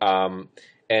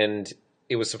 And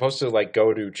it was supposed to like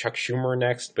go to Chuck Schumer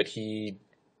next, but he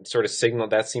sort of signaled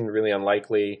that seemed really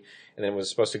unlikely. And then it was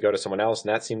supposed to go to someone else, and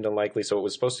that seemed unlikely. So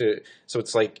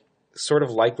it's like sort of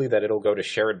likely that it'll go to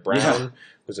Sherrod Brown,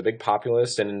 who's a big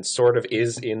populist and sort of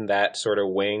is in that sort of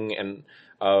wing and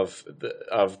of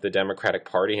the Democratic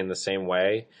Party in the same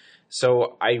way.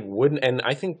 So I wouldn't, and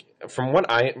I think from what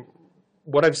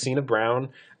I've seen of Brown,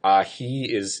 he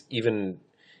is even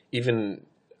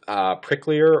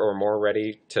pricklier or more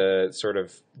ready to sort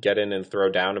of get in and throw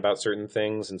down about certain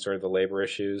things and sort of the labor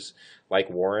issues like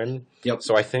Warren. Yep.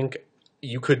 So I think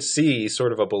you could see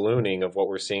sort of a ballooning of what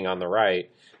we're seeing on the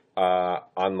right,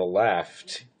 on the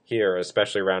left here,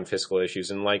 especially around fiscal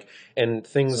issues and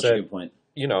things Such a good point.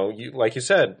 like you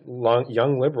said,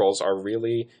 young liberals are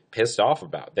really pissed off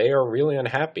about. They are really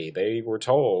unhappy. They were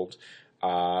told,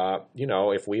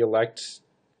 if we elect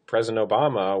President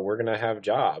Obama, we're going to have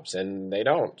jobs, and they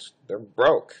don't. They're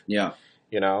broke. Yeah.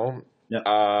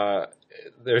 Yep.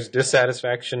 There's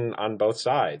dissatisfaction on both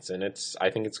sides, and I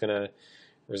think it's going to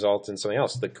result in something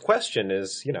else. The question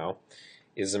is,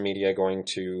 is the media going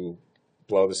to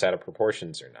blow this out of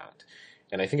proportions or not?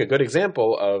 And I think a good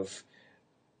example of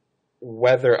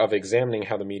examining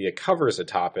how the media covers a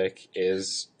topic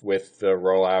is with the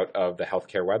rollout of the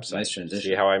healthcare website. Nice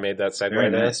transition. See how I made that segue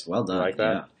Very there? nice. Well done. You like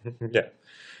that? Yeah. Yeah.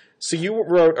 So you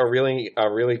wrote a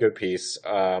really good piece,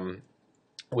 and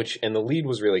the lead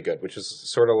was really good, which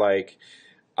is sort of like,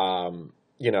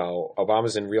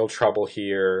 Obama's in real trouble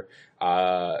here.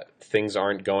 Things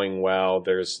aren't going well.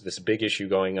 There's this big issue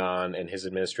going on, and his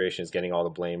administration is getting all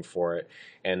the blame for it.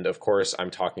 And of course,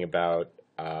 I'm talking about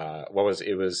it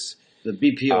was the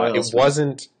BP oil. It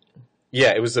wasn't.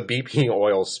 Yeah, it was the BP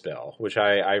oil spill, which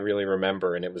I really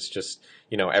remember, and it was just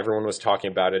everyone was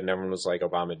talking about it, and everyone was like,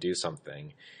 "Obama, do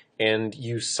something." And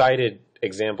you cited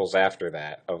examples after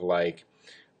that of like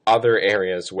other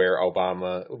areas where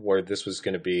this was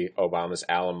going to be Obama's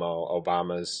Alamo,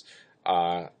 Obama's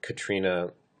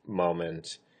Katrina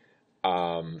moment,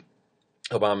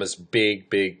 Obama's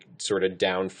big sort of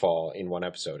downfall in one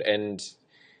episode. And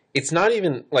it's not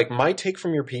even like my take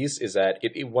from your piece is that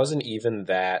it wasn't even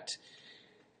that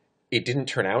it didn't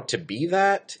turn out to be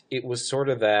that. It was sort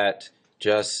of that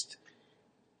just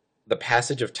the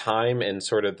passage of time and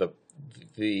sort of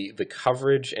the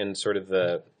coverage and sort of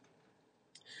the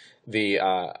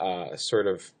sort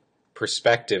of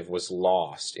perspective was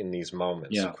lost in these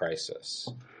moments of crisis.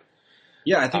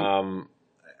 Yeah,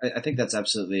 I think that's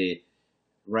absolutely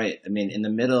right. I mean, in the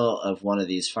middle of one of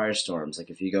these firestorms, like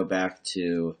if you go back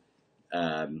to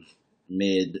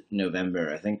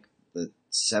mid-November, I think the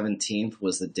 17th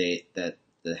was the date that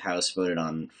the House voted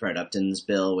on Fred Upton's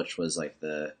bill, which was like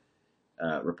the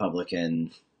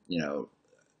Republican,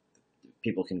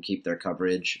 people can keep their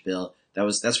coverage bill.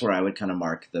 That's where I would kind of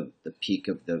mark the peak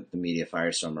of the media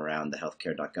firestorm around the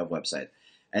healthcare.gov website.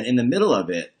 And in the middle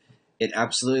of it, it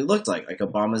absolutely looked like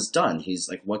Obama's done. He's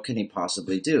like, what can he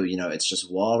possibly do? It's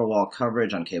just wall-to-wall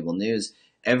coverage on cable news.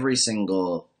 Every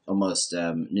single almost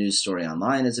news story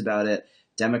online is about it.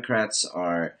 Democrats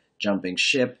are jumping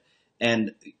ship.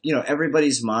 And,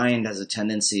 everybody's mind has a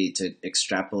tendency to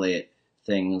extrapolate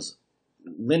things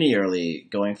linearly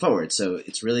going forward. So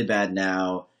it's really bad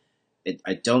now.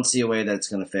 I don't see a way that it's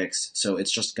going to fix. So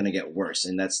it's just going to get worse.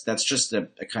 And that's just a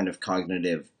kind of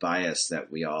cognitive bias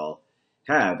that we all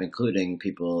have, including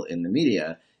people in the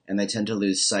media. And they tend to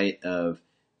lose sight of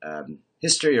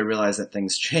history or realize that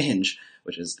things change,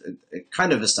 which is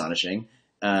kind of astonishing.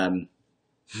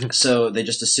 So they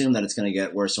just assume that it's going to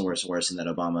get worse and worse and worse, and that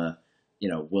Obama,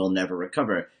 will never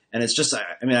recover. And it's just,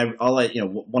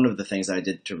 one of the things that I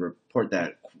did to report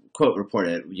that, quote, report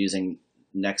it using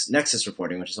Nexus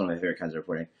reporting, which is one of my favorite kinds of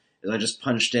reporting, is I just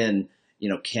punched in,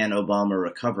 can Obama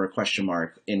recover, ?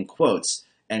 In quotes,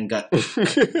 and got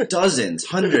dozens,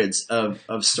 hundreds of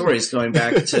stories going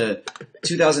back to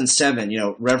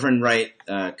 2007. Reverend Wright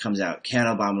comes out. Can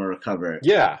Obama recover?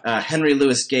 Yeah. Henry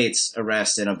Louis Gates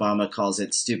arrest, and Obama calls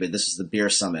it stupid. This is the beer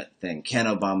summit thing. Can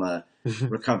Obama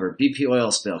recover? BP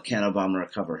oil spill. Can Obama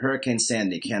recover? Hurricane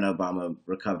Sandy. Can Obama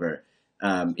recover?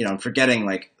 I'm forgetting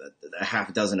like a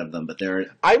half dozen of them, but there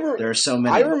are so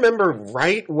many. I remember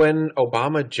right when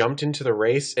Obama jumped into the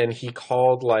race and he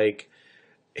called like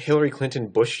Hillary Clinton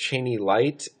Bush Cheney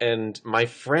light, and my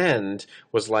friend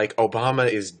was like,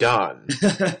 Obama is done.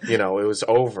 It was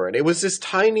over. And it was this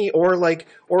tiny, or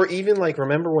even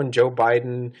remember when Joe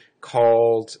Biden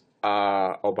called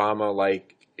Obama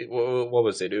what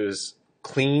was it? It was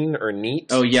clean or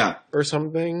neat. Oh, yeah. Or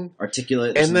something.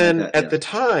 Articulate. And then like that, at the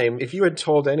time, if you had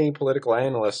told any political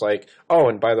analyst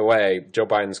and by the way, Joe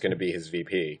Biden's going to be his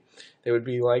VP, they would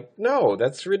be like, no,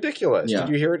 that's ridiculous. Yeah. Did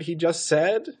you hear what he just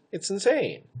said? It's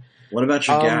insane. What about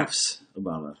your gaffes,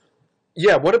 Obama?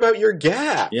 Yeah, what about your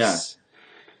gaffes? Yeah.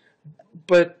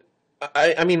 But,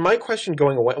 I mean, my question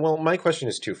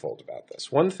is twofold about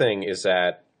this. One thing is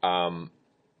that,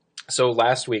 so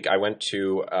last week I went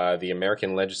to the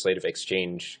American Legislative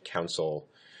Exchange Council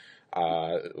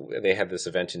They had this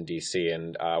event in D.C.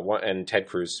 And Ted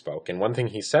Cruz spoke. And one thing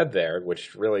he said there,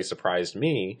 which really surprised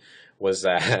me, was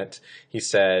that he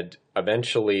said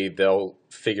eventually they'll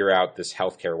figure out this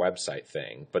healthcare website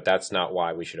thing, but that's not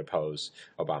why we should oppose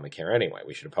Obamacare anyway.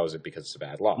 We should oppose it because it's a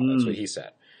bad law. That's what he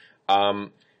said.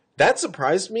 That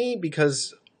surprised me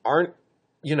because aren't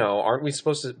we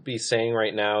supposed to be saying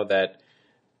right now that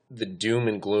the doom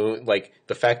and gloom, like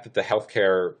the fact that the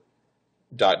healthcare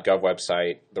 .gov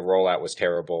website, the rollout was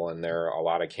terrible and there are a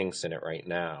lot of kinks in it right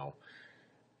now.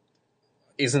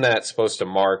 Isn't that supposed to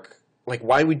mark, like,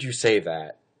 why would you say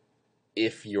that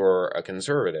if you're a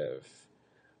conservative?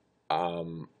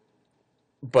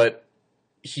 But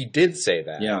he did say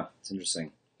that. Yeah, it's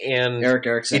interesting. And Eric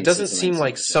Erickson, it doesn't seem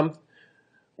like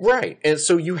right. And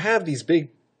so you have these big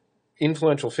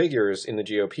influential figures in the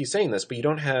GOP saying this, but you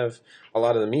don't have a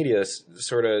lot of the media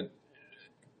sort of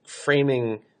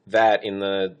framing that in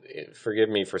the, forgive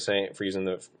me for using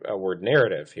the word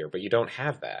narrative here, but you don't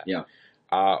have that. Yeah.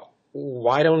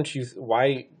 Why don't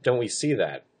we see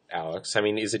that, Alex? I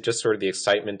mean, is it just sort of the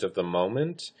excitement of the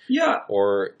moment? Yeah.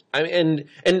 Or and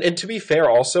to be fair,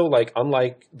 also, like,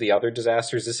 unlike the other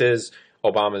disasters, this is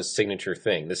Obama's signature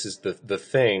thing. This is the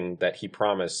thing that he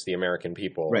promised the American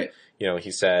people. Right.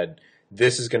 He said,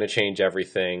 this is going to change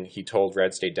everything. He told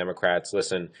red state Democrats,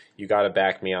 listen, you got to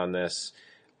back me on this.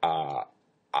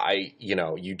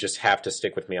 You just have to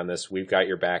stick with me on this. We've got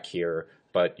your back here,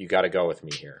 but you got to go with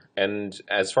me here. And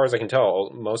as far as I can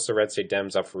tell, most of the red state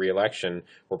Dems up for re-election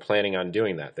were planning on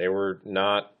doing that. They were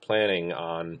not planning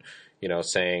on,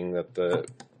 saying that the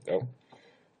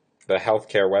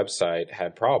healthcare website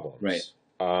had problems. Right.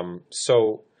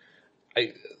 So,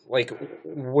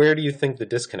 where do you think the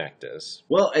disconnect is?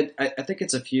 Well, I think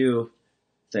it's a few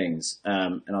things,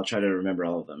 and I'll try to remember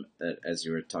all of them as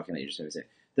you were talking. That you just had to say.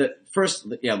 The first,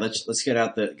 let's get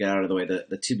out of the way.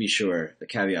 The to be sure, the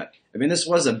caveat. I mean, this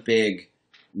was a big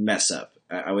mess up.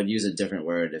 I would use a different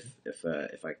word if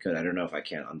I could. I don't know if I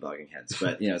can on Blogging Heads,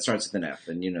 but it starts with an F,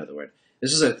 and you know the word.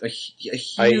 This was a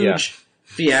huge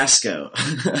fiasco.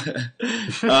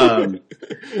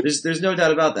 There's no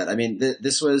doubt about that. I mean,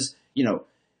 this was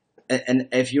and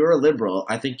if you're a liberal,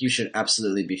 I think you should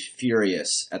absolutely be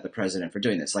furious at the president for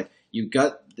doing this. Like,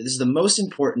 this is the most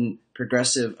important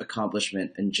progressive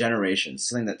accomplishment in generations,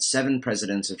 something that 7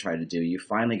 presidents have tried to do. You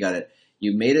finally got it.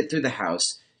 You made it through the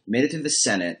House. You made it through the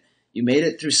Senate. You made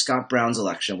it through Scott Brown's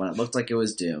election when it looked like it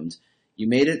was doomed. You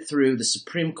made it through the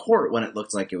Supreme Court when it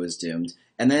looked like it was doomed.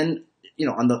 And then,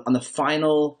 on the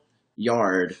final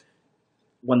yard,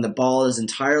 when the ball is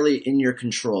entirely in your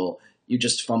control, you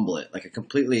just fumble it, like a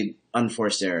completely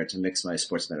unforced error, to mix my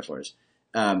sports metaphors.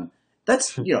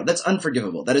 That's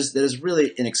unforgivable. That is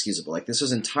really inexcusable. Like, this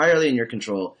was entirely in your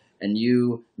control, and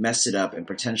you messed it up and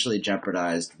potentially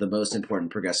jeopardized the most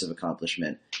important progressive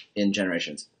accomplishment in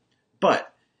generations.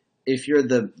 But if you're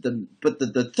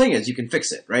the thing is, you can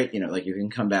fix it, right? Like, you can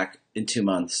come back in 2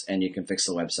 months and you can fix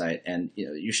the website, and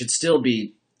you should still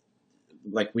be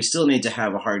like, we still need to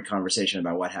have a hard conversation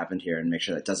about what happened here and make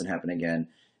sure that doesn't happen again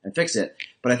and fix it.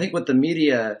 But I think with the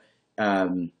media,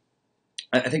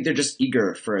 I think they're just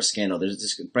eager for a scandal. There's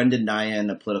this Brendan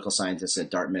Nyhan, a political scientist at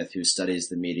Dartmouth who studies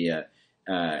the media,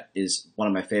 is one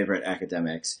of my favorite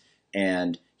academics,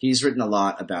 and he's written a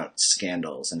lot about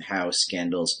scandals and how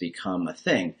scandals become a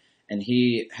thing. And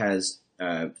he has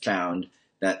found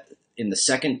that in the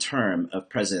second term of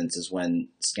presidents is when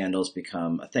scandals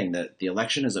become a thing. That the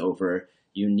election is over,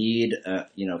 you need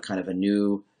kind of a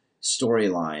new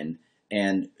storyline,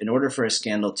 and in order for a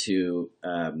scandal to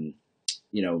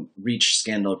reach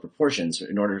scandal proportions,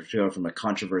 in order to go from a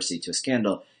controversy to a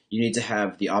scandal, you need to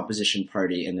have the opposition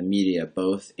party and the media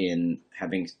both in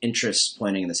having interests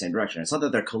pointing in the same direction. It's not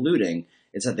that they're colluding,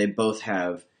 it's that they both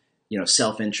have,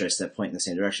 self-interest that point in the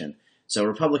same direction. So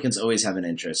Republicans always have an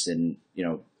interest in,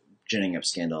 ginning up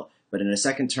scandal. But in a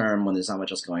second term, when there's not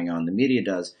much else going on, the media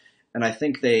does. And I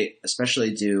think they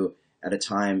especially do at a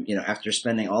time, after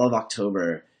spending all of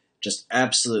October just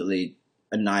absolutely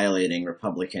annihilating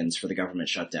Republicans for the government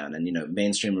shutdown, and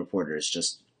mainstream reporters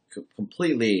just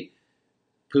completely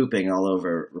pooping all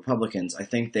over Republicans. I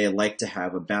think they like to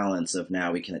have a balance of,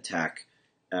 now we can attack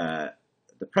the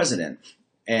president,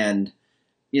 and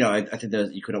I think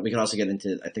that we could also get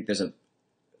into. I think there's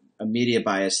a media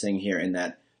bias thing here, in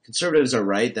that conservatives are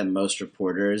right that most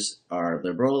reporters are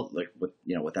liberal,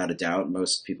 without a doubt.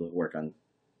 Most people who work on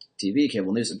TV,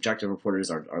 cable news, objective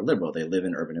reporters are liberal. They live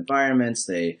in urban environments.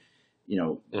 They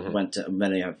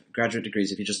many have graduate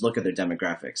degrees. If you just look at their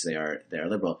demographics, they are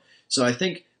liberal. So I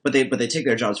think, but they take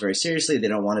their jobs very seriously. They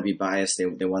don't want to be biased. They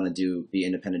want to be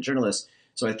independent journalists.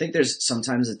 So I think there's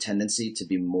sometimes a tendency to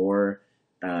be more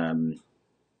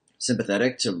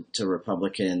sympathetic to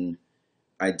Republican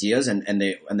ideas, and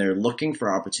they're looking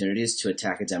for opportunities to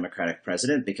attack a Democratic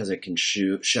president because it can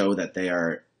show that they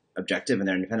are objective and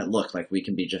they're independent. Look, like we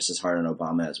can be just as hard on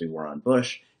Obama as we were on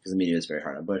Bush, because the media is very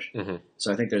hard on Bush. Mm-hmm.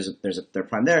 So I think they're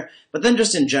prime there. But then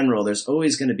just in general, there's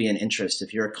always going to be an interest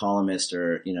if you're a columnist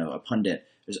or a pundit.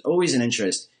 There's always an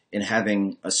interest in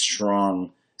having a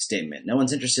strong statement. No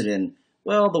one's interested in,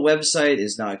 well, the website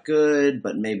is not good,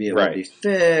 but maybe it will be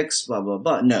fixed, blah, blah,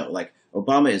 blah. No, like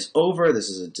Obama is over. This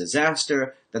is a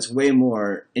disaster. That's way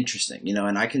more interesting,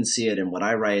 and I can see it in what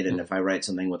I write. And if I write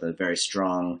something with a very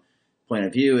strong point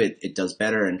of view, it does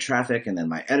better in traffic. And then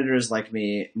my editors like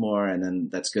me more. And then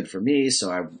that's good for me.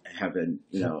 So I have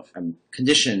I'm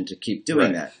conditioned to keep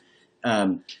doing that.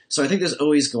 So I think there's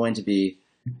always going to be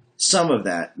some of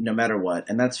that no matter what.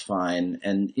 And that's fine.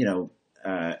 And,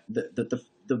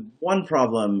 the one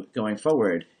problem going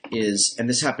forward is, and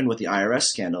this happened with the IRS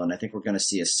scandal, and I think we're going to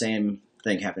see a same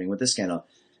thing happening with this scandal.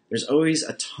 There's always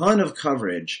a ton of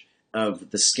coverage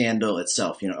of the scandal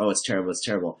itself. Oh, it's terrible, it's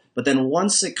terrible. But then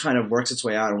once it kind of works its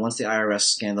way out, and once the IRS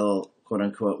scandal, quote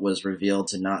unquote, was revealed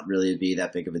to not really be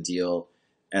that big of a deal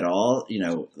at all,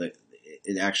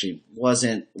 it actually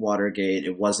wasn't Watergate.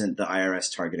 It wasn't the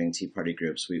IRS targeting Tea Party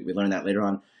groups. We learned that later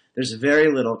on. There's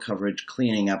very little coverage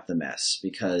cleaning up the mess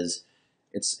because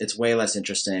it's way less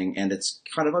interesting and it's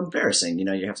kind of embarrassing.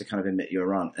 You have to kind of admit you're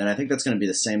wrong. And I think that's going to be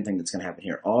the same thing that's going to happen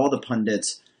here. All the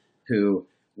pundits who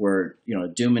were,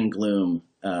 doom and gloom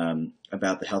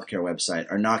about the healthcare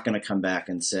website are not going to come back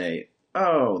and say,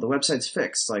 oh, the website's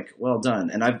fixed. Like, well done.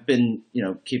 And I've been,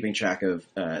 keeping track of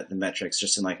the metrics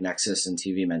just in like Nexus and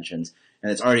TV mentions, and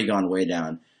it's already gone way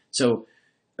down. So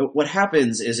what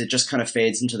happens is it just kind of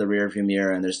fades into the rearview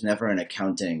mirror, and there's never an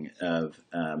accounting of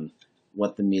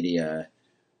what the media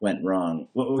went wrong,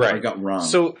 what got wrong.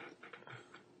 So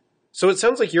it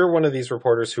sounds like you're one of these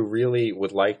reporters who really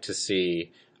would like to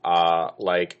see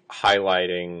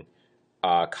highlighting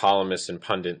columnists and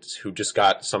pundits who just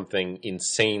got something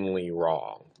insanely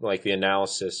wrong. Like the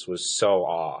analysis was so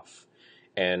off.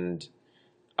 And,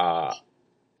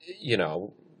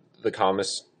 the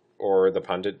columnist or the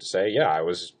pundit to say, yeah, I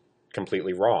was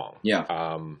completely wrong. Yeah.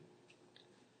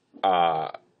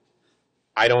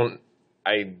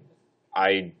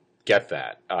 I get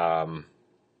that. I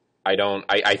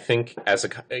think as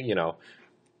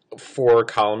for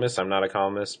columnists, I'm not a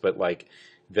columnist, but like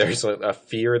there's a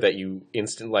fear that your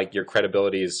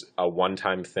credibility is a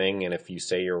one-time thing. And if you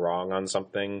say you're wrong on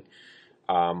something,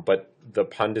 but the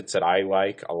pundits that I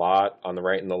like a lot on the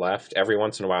right and the left, every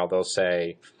once in a while they'll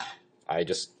say, I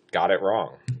just got it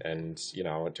wrong. And,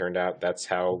 it turned out that's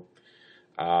how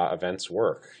events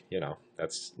work.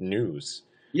 That's news.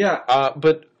 Yeah.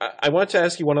 But I want to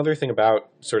ask you one other thing about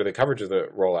sort of the coverage of the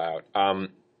rollout.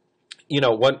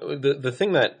 The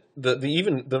thing that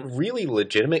the really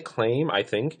legitimate claim, I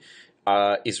think,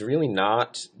 is really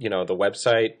not, the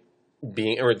website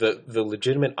being, or the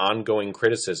legitimate ongoing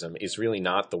criticism is really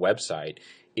not the website.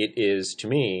 It is, to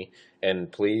me, and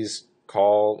please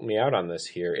call me out on this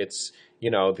here, it's,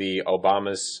 the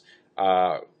Obama's,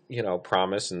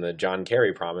 promise and the John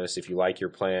Kerry promise, if you like your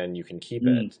plan, you can keep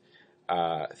it.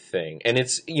 Thing. And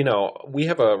it's, we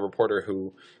have a reporter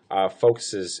who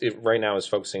right now is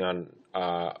focusing on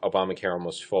Obamacare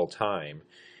almost full time.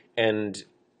 And,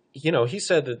 he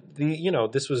said that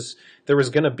there was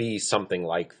going to be something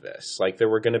like this. Like there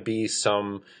were going to be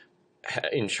some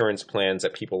insurance plans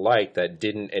that people liked that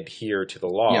didn't adhere to the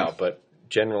law, but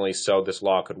generally so this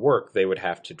law could work, they would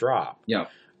have to drop. Yeah.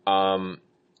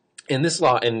 And this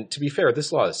law, and to be fair,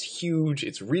 this law is huge.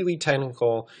 It's really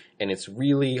technical, and it's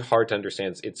really hard to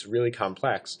understand. It's really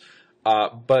complex.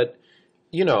 But,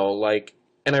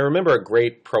 and I remember a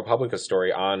great ProPublica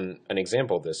story on an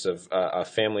example of this, of a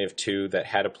family of two that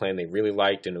had a plan they really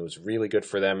liked, and it was really good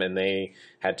for them, and they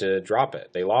had to drop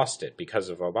it. They lost it because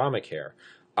of Obamacare.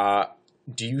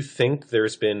 Do you think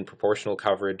there's been proportional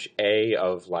coverage, A,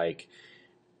 of,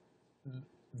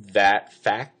 that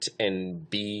fact, and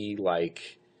B,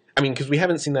 because we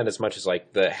haven't seen that as much as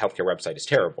the healthcare website is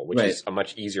terrible, which is a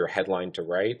much easier headline to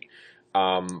write.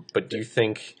 But do you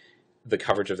think the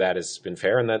coverage of that has been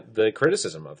fair, and that the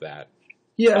criticism of that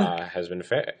has been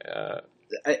fair?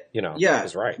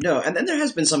 Is right. No, and then there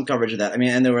has been some coverage of that.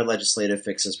 And there were legislative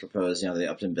fixes proposed.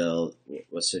 The Upton bill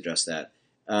was to address that.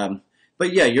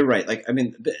 But yeah, you're right.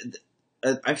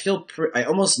 I feel I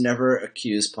almost never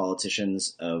accuse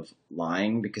politicians of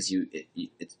lying because you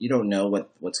don't know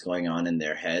what's going on in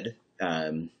their head.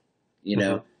 Although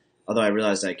I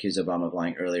realized I accused Obama of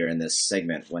lying earlier in this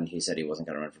segment when he said he wasn't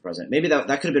going to run for president. Maybe that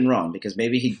could have been wrong because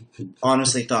maybe he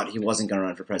honestly thought he wasn't going to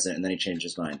run for president and then he changed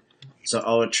his mind. So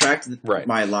I'll retract Right.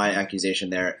 my lie accusation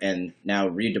there and now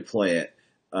redeploy it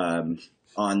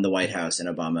on the White House and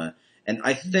Obama. And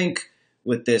I think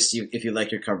with this, if you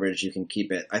like your coverage, you can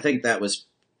keep it. I think that was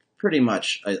pretty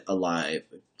much a lie,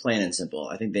 plain and simple.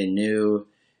 I think they knew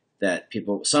that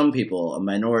some people,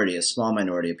 a small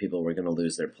minority of people were going to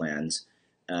lose their plans,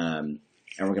 and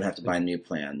we're going to have to buy new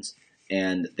plans.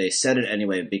 And they said it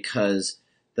anyway because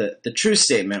the true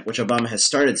statement, which Obama has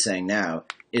started saying now,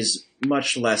 is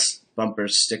much less bumper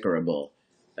stickerable.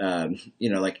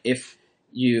 Like if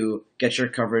you get your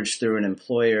coverage through an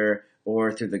employer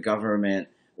or through the government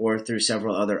or through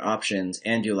several other options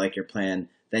and you like your plan,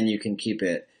 then you can keep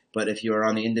it. But if you are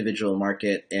on the individual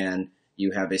market and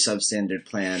you have a substandard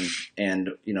plan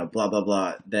and, blah, blah,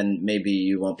 blah, then maybe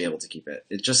you won't be able to keep it.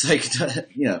 It's just like,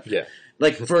 Yeah.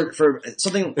 like for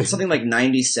something like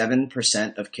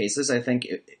 97% of cases, I think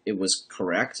it was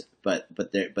correct, but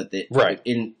Right.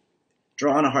 in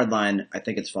drawing a hard line, I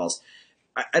think it's false.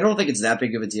 I don't think it's that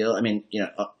big of a deal. I mean,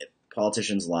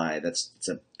 politicians lie. It's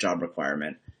a job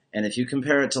requirement. And if you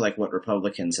compare it to like what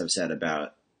Republicans have said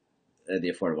about the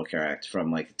Affordable Care Act,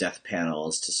 from like death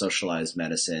panels to socialized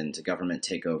medicine to government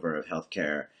takeover of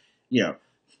healthcare,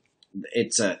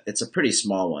 it's a pretty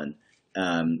small one.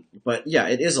 But yeah,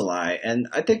 it is a lie, and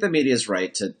I think the media is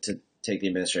right to take the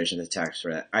administration to task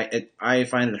for that. I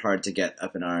find it hard to get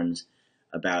up in arms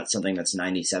about something that's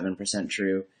 97%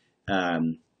 true.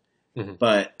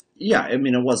 But yeah, I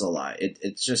mean, it was a lie.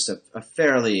 It's just a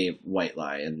fairly white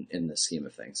lie in the scheme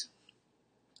of things.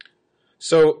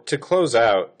 So to close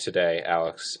out today,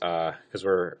 Alex, because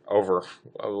we're over,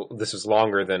 this is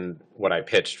longer than what I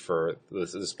pitched for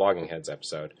this Blogging Heads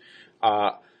episode.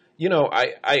 I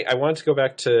wanted to go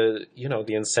back to,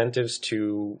 the incentives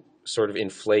to sort of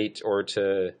inflate or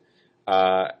to,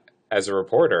 as a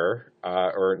reporter,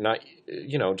 or not,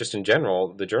 just in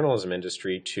general, the journalism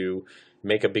industry to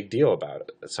make a big deal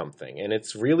about something. And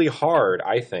it's really hard,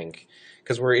 I think,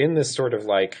 because we're in this sort of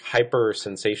like hyper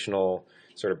sensational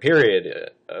sort of period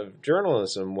of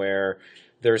journalism where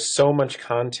there's so much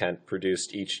content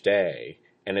produced each day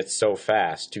and it's so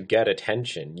fast. To get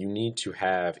attention, you need to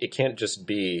have, it can't just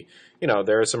be,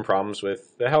 there are some problems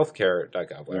with the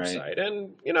healthcare.gov website. Right.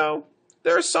 And,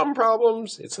 there are some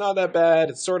problems. It's not that bad.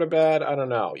 It's sort of bad. I don't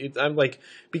know. I'm like,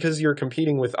 because you're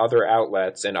competing with other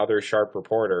outlets and other sharp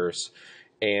reporters,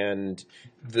 and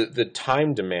the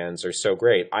time demands are so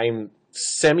great. I'm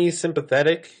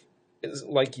semi-sympathetic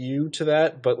like you to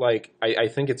that, but like I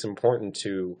think it's important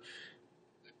to,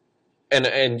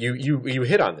 and you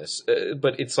hit on this,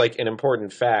 but it's like an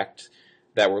important fact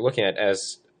that we're looking at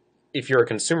as, if you're a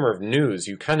consumer of news,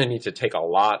 you kind of need to take a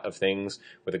lot of things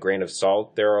with a grain of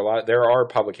salt. There are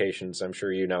publications, I'm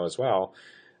sure you know as well,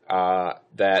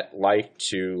 that like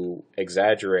to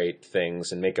exaggerate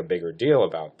things and make a bigger deal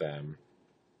about them,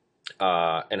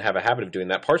 and have a habit of doing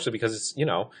that, partially because it's,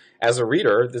 as a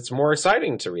reader, it's more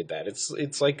exciting to read that.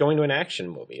 It's like going to an action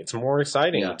movie. It's more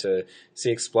exciting to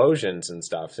see explosions and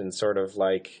stuff and sort of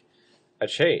like a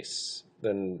chase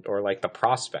or like the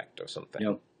prospect of something.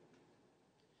 Yep.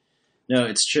 No,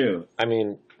 it's true. I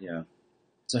mean, yeah.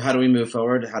 So how do we move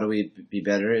forward? How do we be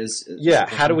better?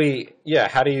 How do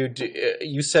you do?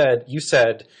 You said,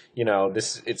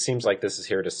 this. It seems like this is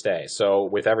here to stay. So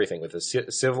with everything, with the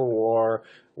Civil War,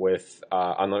 with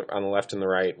on the left and the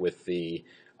right, with the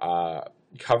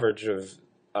coverage of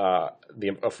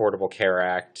the Affordable Care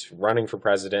Act, running for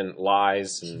president,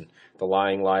 lies, and the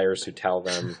lying liars who tell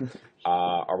them.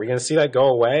 Are we going to see that go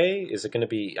away? Is it going to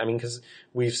be, because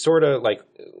we've sort of like,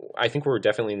 I think we're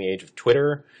definitely in the age of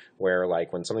Twitter, where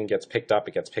like when something gets picked up,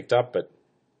 it gets picked up, but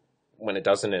when it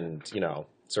doesn't, and,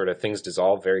 sort of things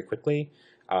dissolve very quickly,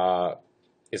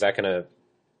 is that going to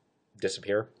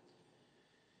disappear?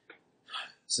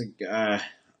 So,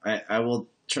 I will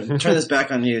turn this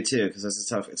back on you too, because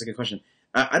it's a good question.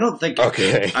 I don't think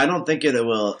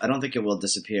it will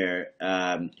disappear.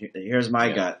 Here's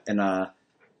my gut, and I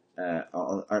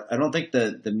don't think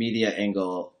the media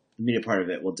angle, the media part of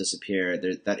it, will disappear.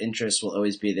 That interest will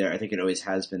always be there. I think it always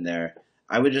has been there.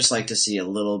 I would just like to see a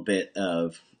little bit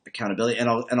of accountability, and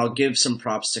I'll give some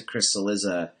props to Chris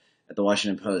Cillizza at the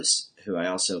Washington Post, who I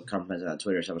also complimented on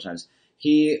Twitter several times.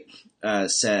 He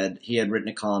said he had written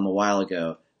a column a while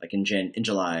ago, like in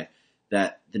July,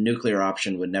 that the nuclear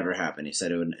option would never happen. He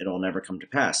said it'll never come to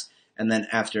pass. And then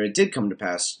after it did come to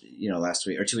pass, last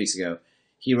week or 2 weeks ago,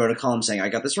 he wrote a column saying, I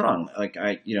got this wrong. Like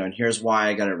and here's why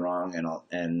I got it wrong,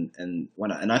 and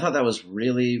whatnot. And I thought that was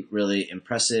really, really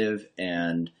impressive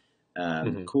and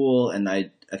cool. And I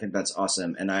think that's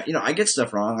awesome. And I get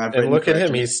stuff wrong. And look at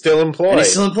him. He's still employed. And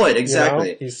he's still employed.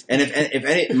 Exactly. And if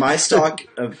any, my stock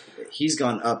he's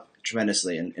gone up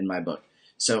tremendously in my book.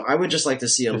 So I would just like to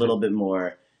see a little bit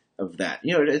more of that.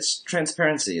 It's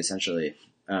transparency essentially.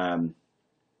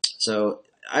 So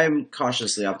I'm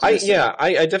cautiously optimistic.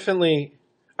 I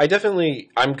definitely,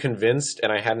 I'm convinced,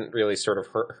 and I hadn't really sort of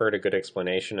heard a good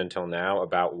explanation until now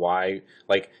about why,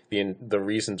 like, the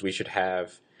reasons we should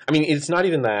have. I mean, it's not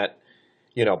even that,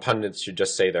 pundits should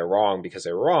just say they're wrong because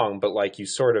they're wrong, but like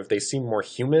they seem more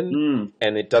human,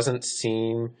 and it doesn't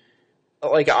seem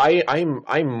like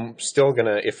I'm still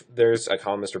gonna, if there's a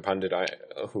columnist or pundit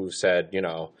who said,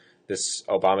 this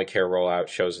Obamacare rollout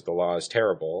shows that the law is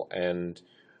terrible, and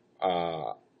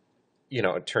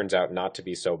it turns out not to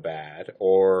be so bad,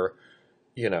 or,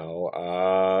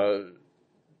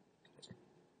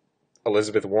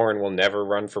 Elizabeth Warren will never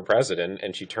run for president,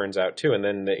 and she turns out to, and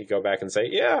then they go back and say,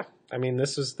 yeah, I mean,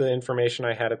 this is the information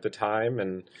I had at the time,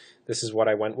 and this is what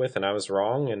I went with, and I was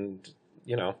wrong, and,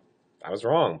 I was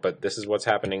wrong, but this is what's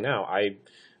happening now.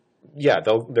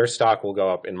 Their stock will go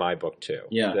up in my book, too.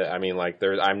 Yeah. I mean,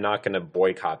 I'm not going to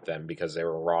boycott them because they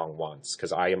were wrong once,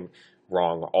 because I am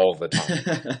wrong all the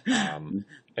time.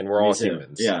 And we're all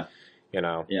humans. Yeah.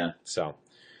 Yeah. So,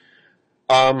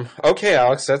 okay,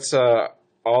 Alex, that's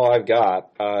all I've got.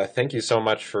 Thank you so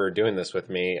much for doing this with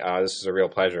me. This was a real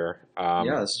pleasure.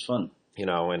 Yeah, this is fun.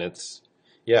 And it's,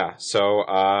 yeah. So,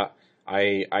 I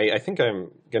think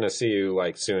I'm going to see you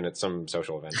soon at some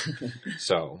social event.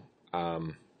 So,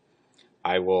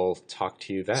 I will talk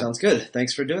to you then. Sounds good.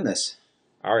 Thanks for doing this.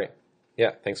 All right.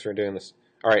 Yeah. Thanks for doing this.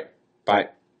 All right. Bye.